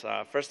points.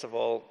 First of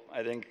all,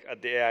 I think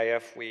at the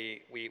AIF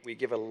we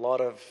give a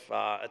lot of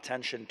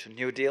attention to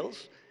new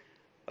deals,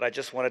 but I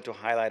just wanted to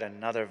highlight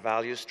another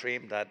value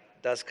stream that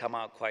does come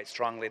out quite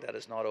strongly that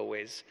is not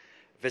always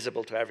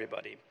visible to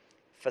everybody.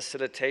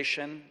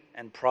 Facilitation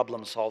and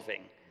problem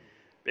solving,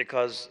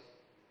 because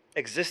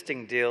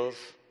existing deals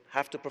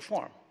have to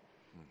perform.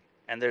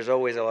 And there's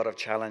always a lot of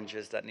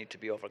challenges that need to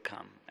be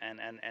overcome. And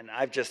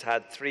I've just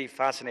had 3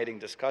 fascinating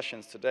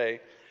discussions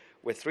today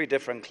with 3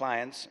 different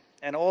clients,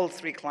 and all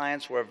 3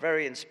 clients were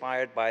very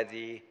inspired by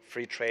the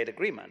free trade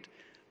agreement,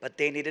 but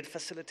they needed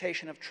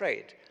facilitation of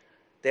trade.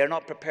 They're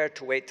not prepared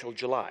to wait till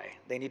July.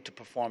 They need to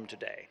perform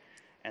today.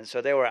 And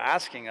so they were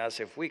asking us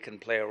if we can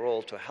play a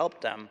role to help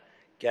them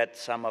get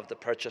some of the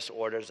purchase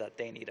orders that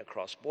they need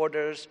across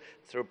borders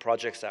through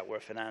projects that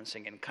we're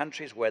financing in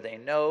countries where they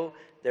know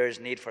there is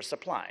need for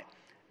supply.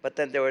 But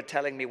then they were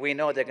telling me, we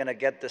know they're going to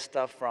get this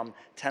stuff from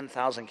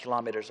 10,000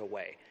 kilometers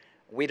away.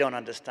 We don't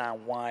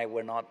understand why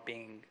we're not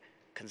being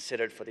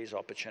considered for these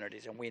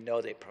opportunities, and we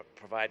know they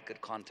provide good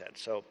content.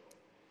 So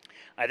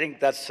I think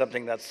that's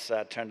something that's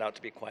turned out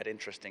to be quite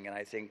interesting, and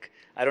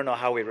I don't know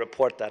how we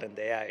report that in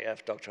the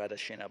AIF, Dr.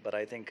 Adesina, but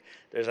I think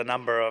there's a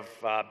number of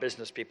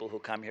business people who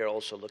come here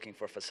also looking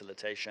for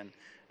facilitation,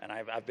 and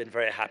I've been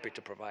very happy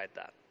to provide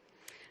that.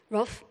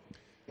 Rolf?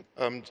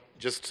 I'll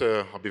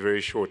be very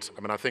short.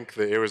 I think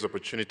the areas of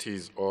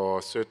opportunities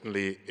are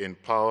certainly in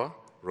power,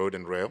 road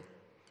and rail,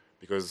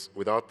 because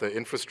without the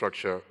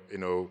infrastructure,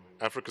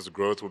 Africa's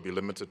growth will be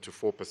limited to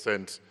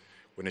 4%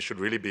 when it should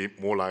really be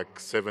more like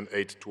 7,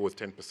 8, towards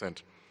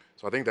 10%.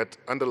 So I think that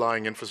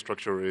underlying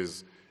infrastructure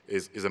is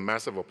a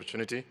massive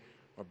opportunity,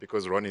 not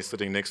because Ronnie is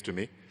sitting next to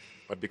me,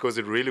 but because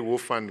it really will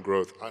fund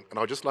growth. And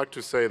I'd just like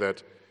to say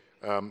that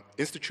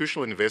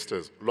institutional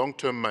investors,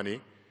 long-term money,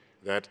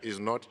 that is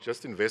not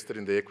just invested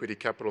in the equity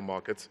capital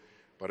markets,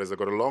 but has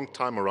got a long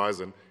time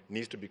horizon,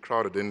 needs to be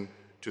crowded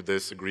into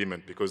this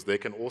agreement because they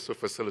can also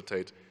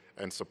facilitate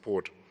and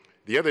support.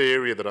 The other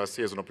area that I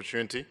see as an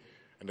opportunity,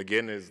 and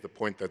again is the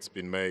point that's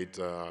been made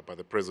by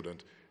the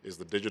President, is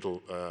the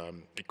digital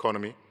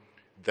economy.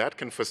 That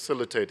can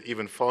facilitate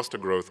even faster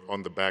growth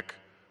on the back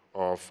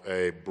of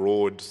a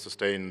broad,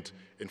 sustained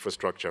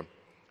infrastructure.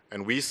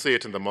 And we see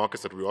it in the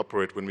markets that we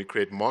operate when we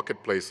create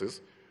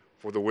marketplaces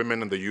for the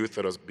women and the youth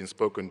that has been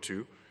spoken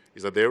to,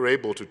 is that they're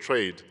able to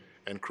trade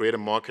and create a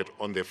market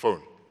on their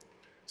phone.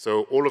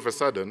 So all of a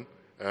sudden,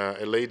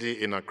 a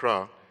lady in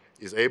Accra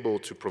is able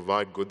to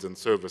provide goods and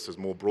services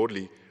more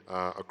broadly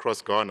across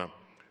Ghana.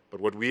 But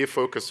what we are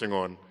focusing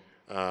on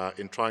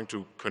in trying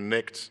to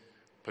connect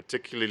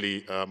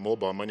particularly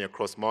mobile money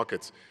across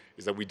markets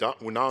is that we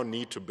now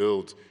need to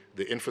build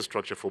the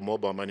infrastructure for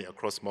mobile money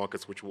across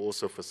markets, which will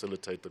also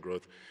facilitate the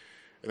growth.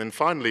 And then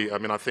finally,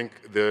 I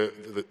think the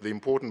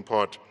important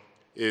part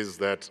is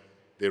that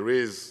there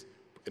is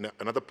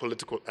another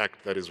political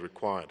act that is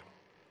required.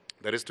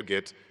 That is to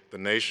get the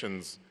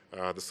nations,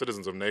 the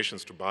citizens of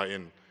nations to buy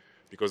in.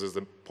 Because as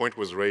the point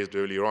was raised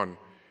earlier on,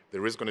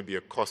 there is going to be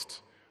a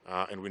cost,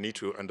 and we need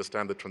to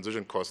understand the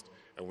transition cost,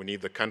 and we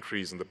need the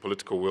countries and the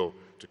political will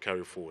to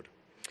carry forward.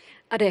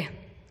 Ade.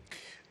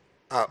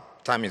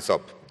 Time is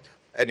up.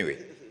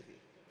 Anyway.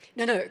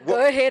 No,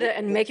 go ahead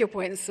and make your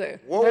points, sir.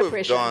 What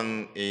we've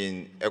done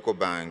in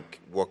EcoBank,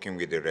 working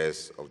with the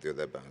rest of the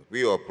other banks,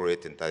 we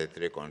operate in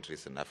 33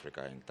 countries in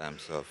Africa in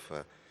terms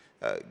of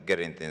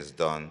getting things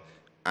done,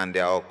 and they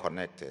are all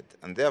connected.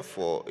 And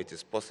therefore, it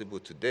is possible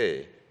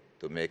today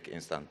to make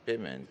instant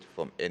payment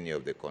from any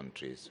of the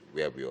countries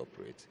where we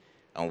operate.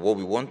 And what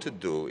we want to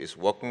do is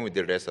working with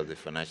the rest of the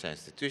financial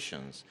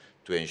institutions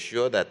to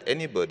ensure that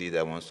anybody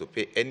that wants to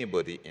pay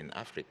anybody in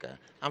Africa,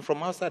 and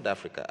from outside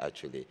Africa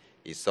actually,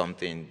 is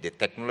something, the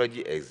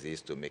technology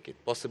exists to make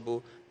it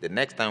possible. The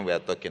next time we are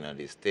talking on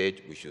this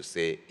stage, we should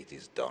say it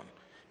is done.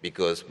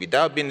 Because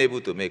without being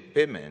able to make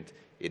payment,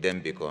 it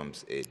then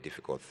becomes a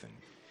difficult thing.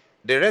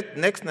 The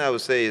next thing I would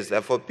say is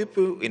that for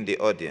people in the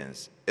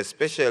audience,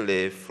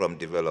 especially from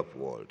developed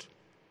world,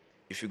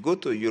 If you go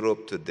to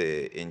Europe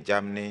today, in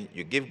Germany,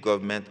 you give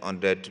government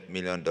 $100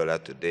 million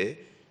today,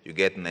 you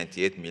get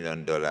 $98 million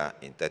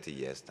in 30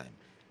 years' time.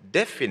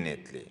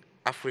 Definitely,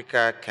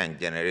 Africa can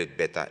generate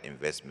better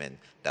investment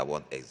that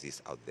won't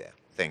exist out there.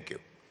 Thank you.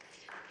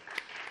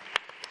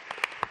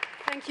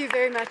 Thank you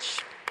very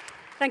much.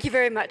 Thank you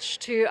very much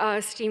to our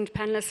esteemed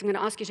panelists. I'm going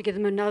to ask you to give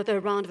them another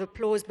round of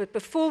applause. But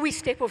before we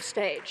step off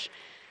stage,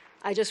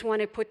 I just want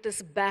to put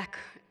this back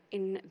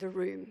in the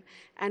room.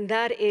 And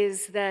that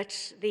is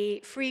that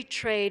the free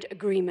trade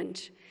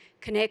agreement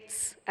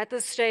connects, at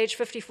this stage,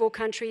 54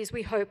 countries.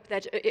 We hope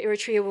that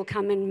Eritrea will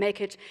come and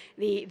make it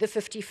the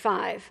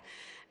 55.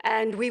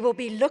 And we will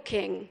be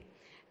looking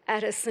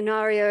at a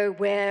scenario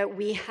where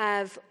we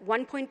have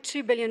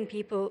 1.2 billion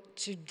people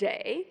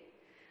today,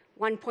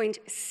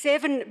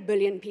 1.7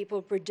 billion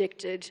people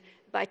predicted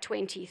by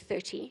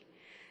 2030.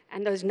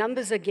 And those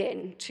numbers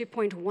again,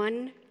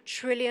 $2.1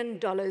 trillion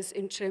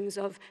in terms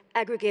of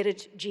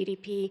aggregated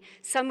GDP,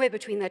 somewhere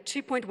between that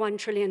 $2.1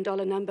 trillion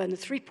number and the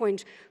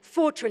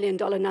 $3.4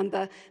 trillion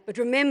number. But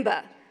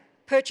remember,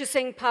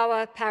 purchasing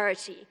power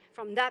parity.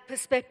 From that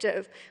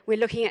perspective, we're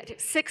looking at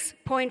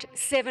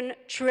 $6.7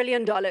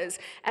 trillion,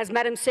 as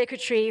Madam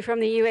Secretary from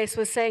the US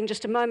was saying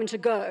just a moment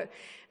ago,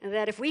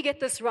 that if we get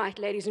this right,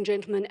 ladies and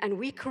gentlemen, and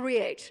we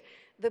create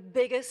the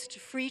biggest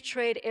free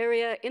trade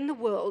area in the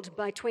world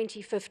by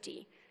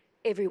 2050,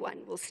 everyone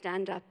will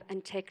stand up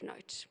and take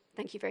note.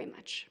 Thank you very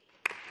much.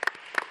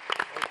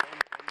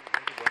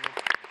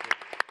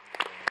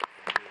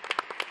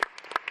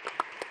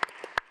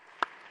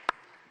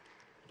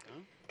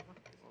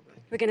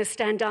 We're going to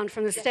stand down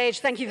from the stage.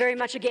 Thank you very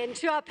much again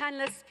to our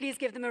panelists. Please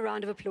give them a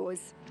round of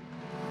applause.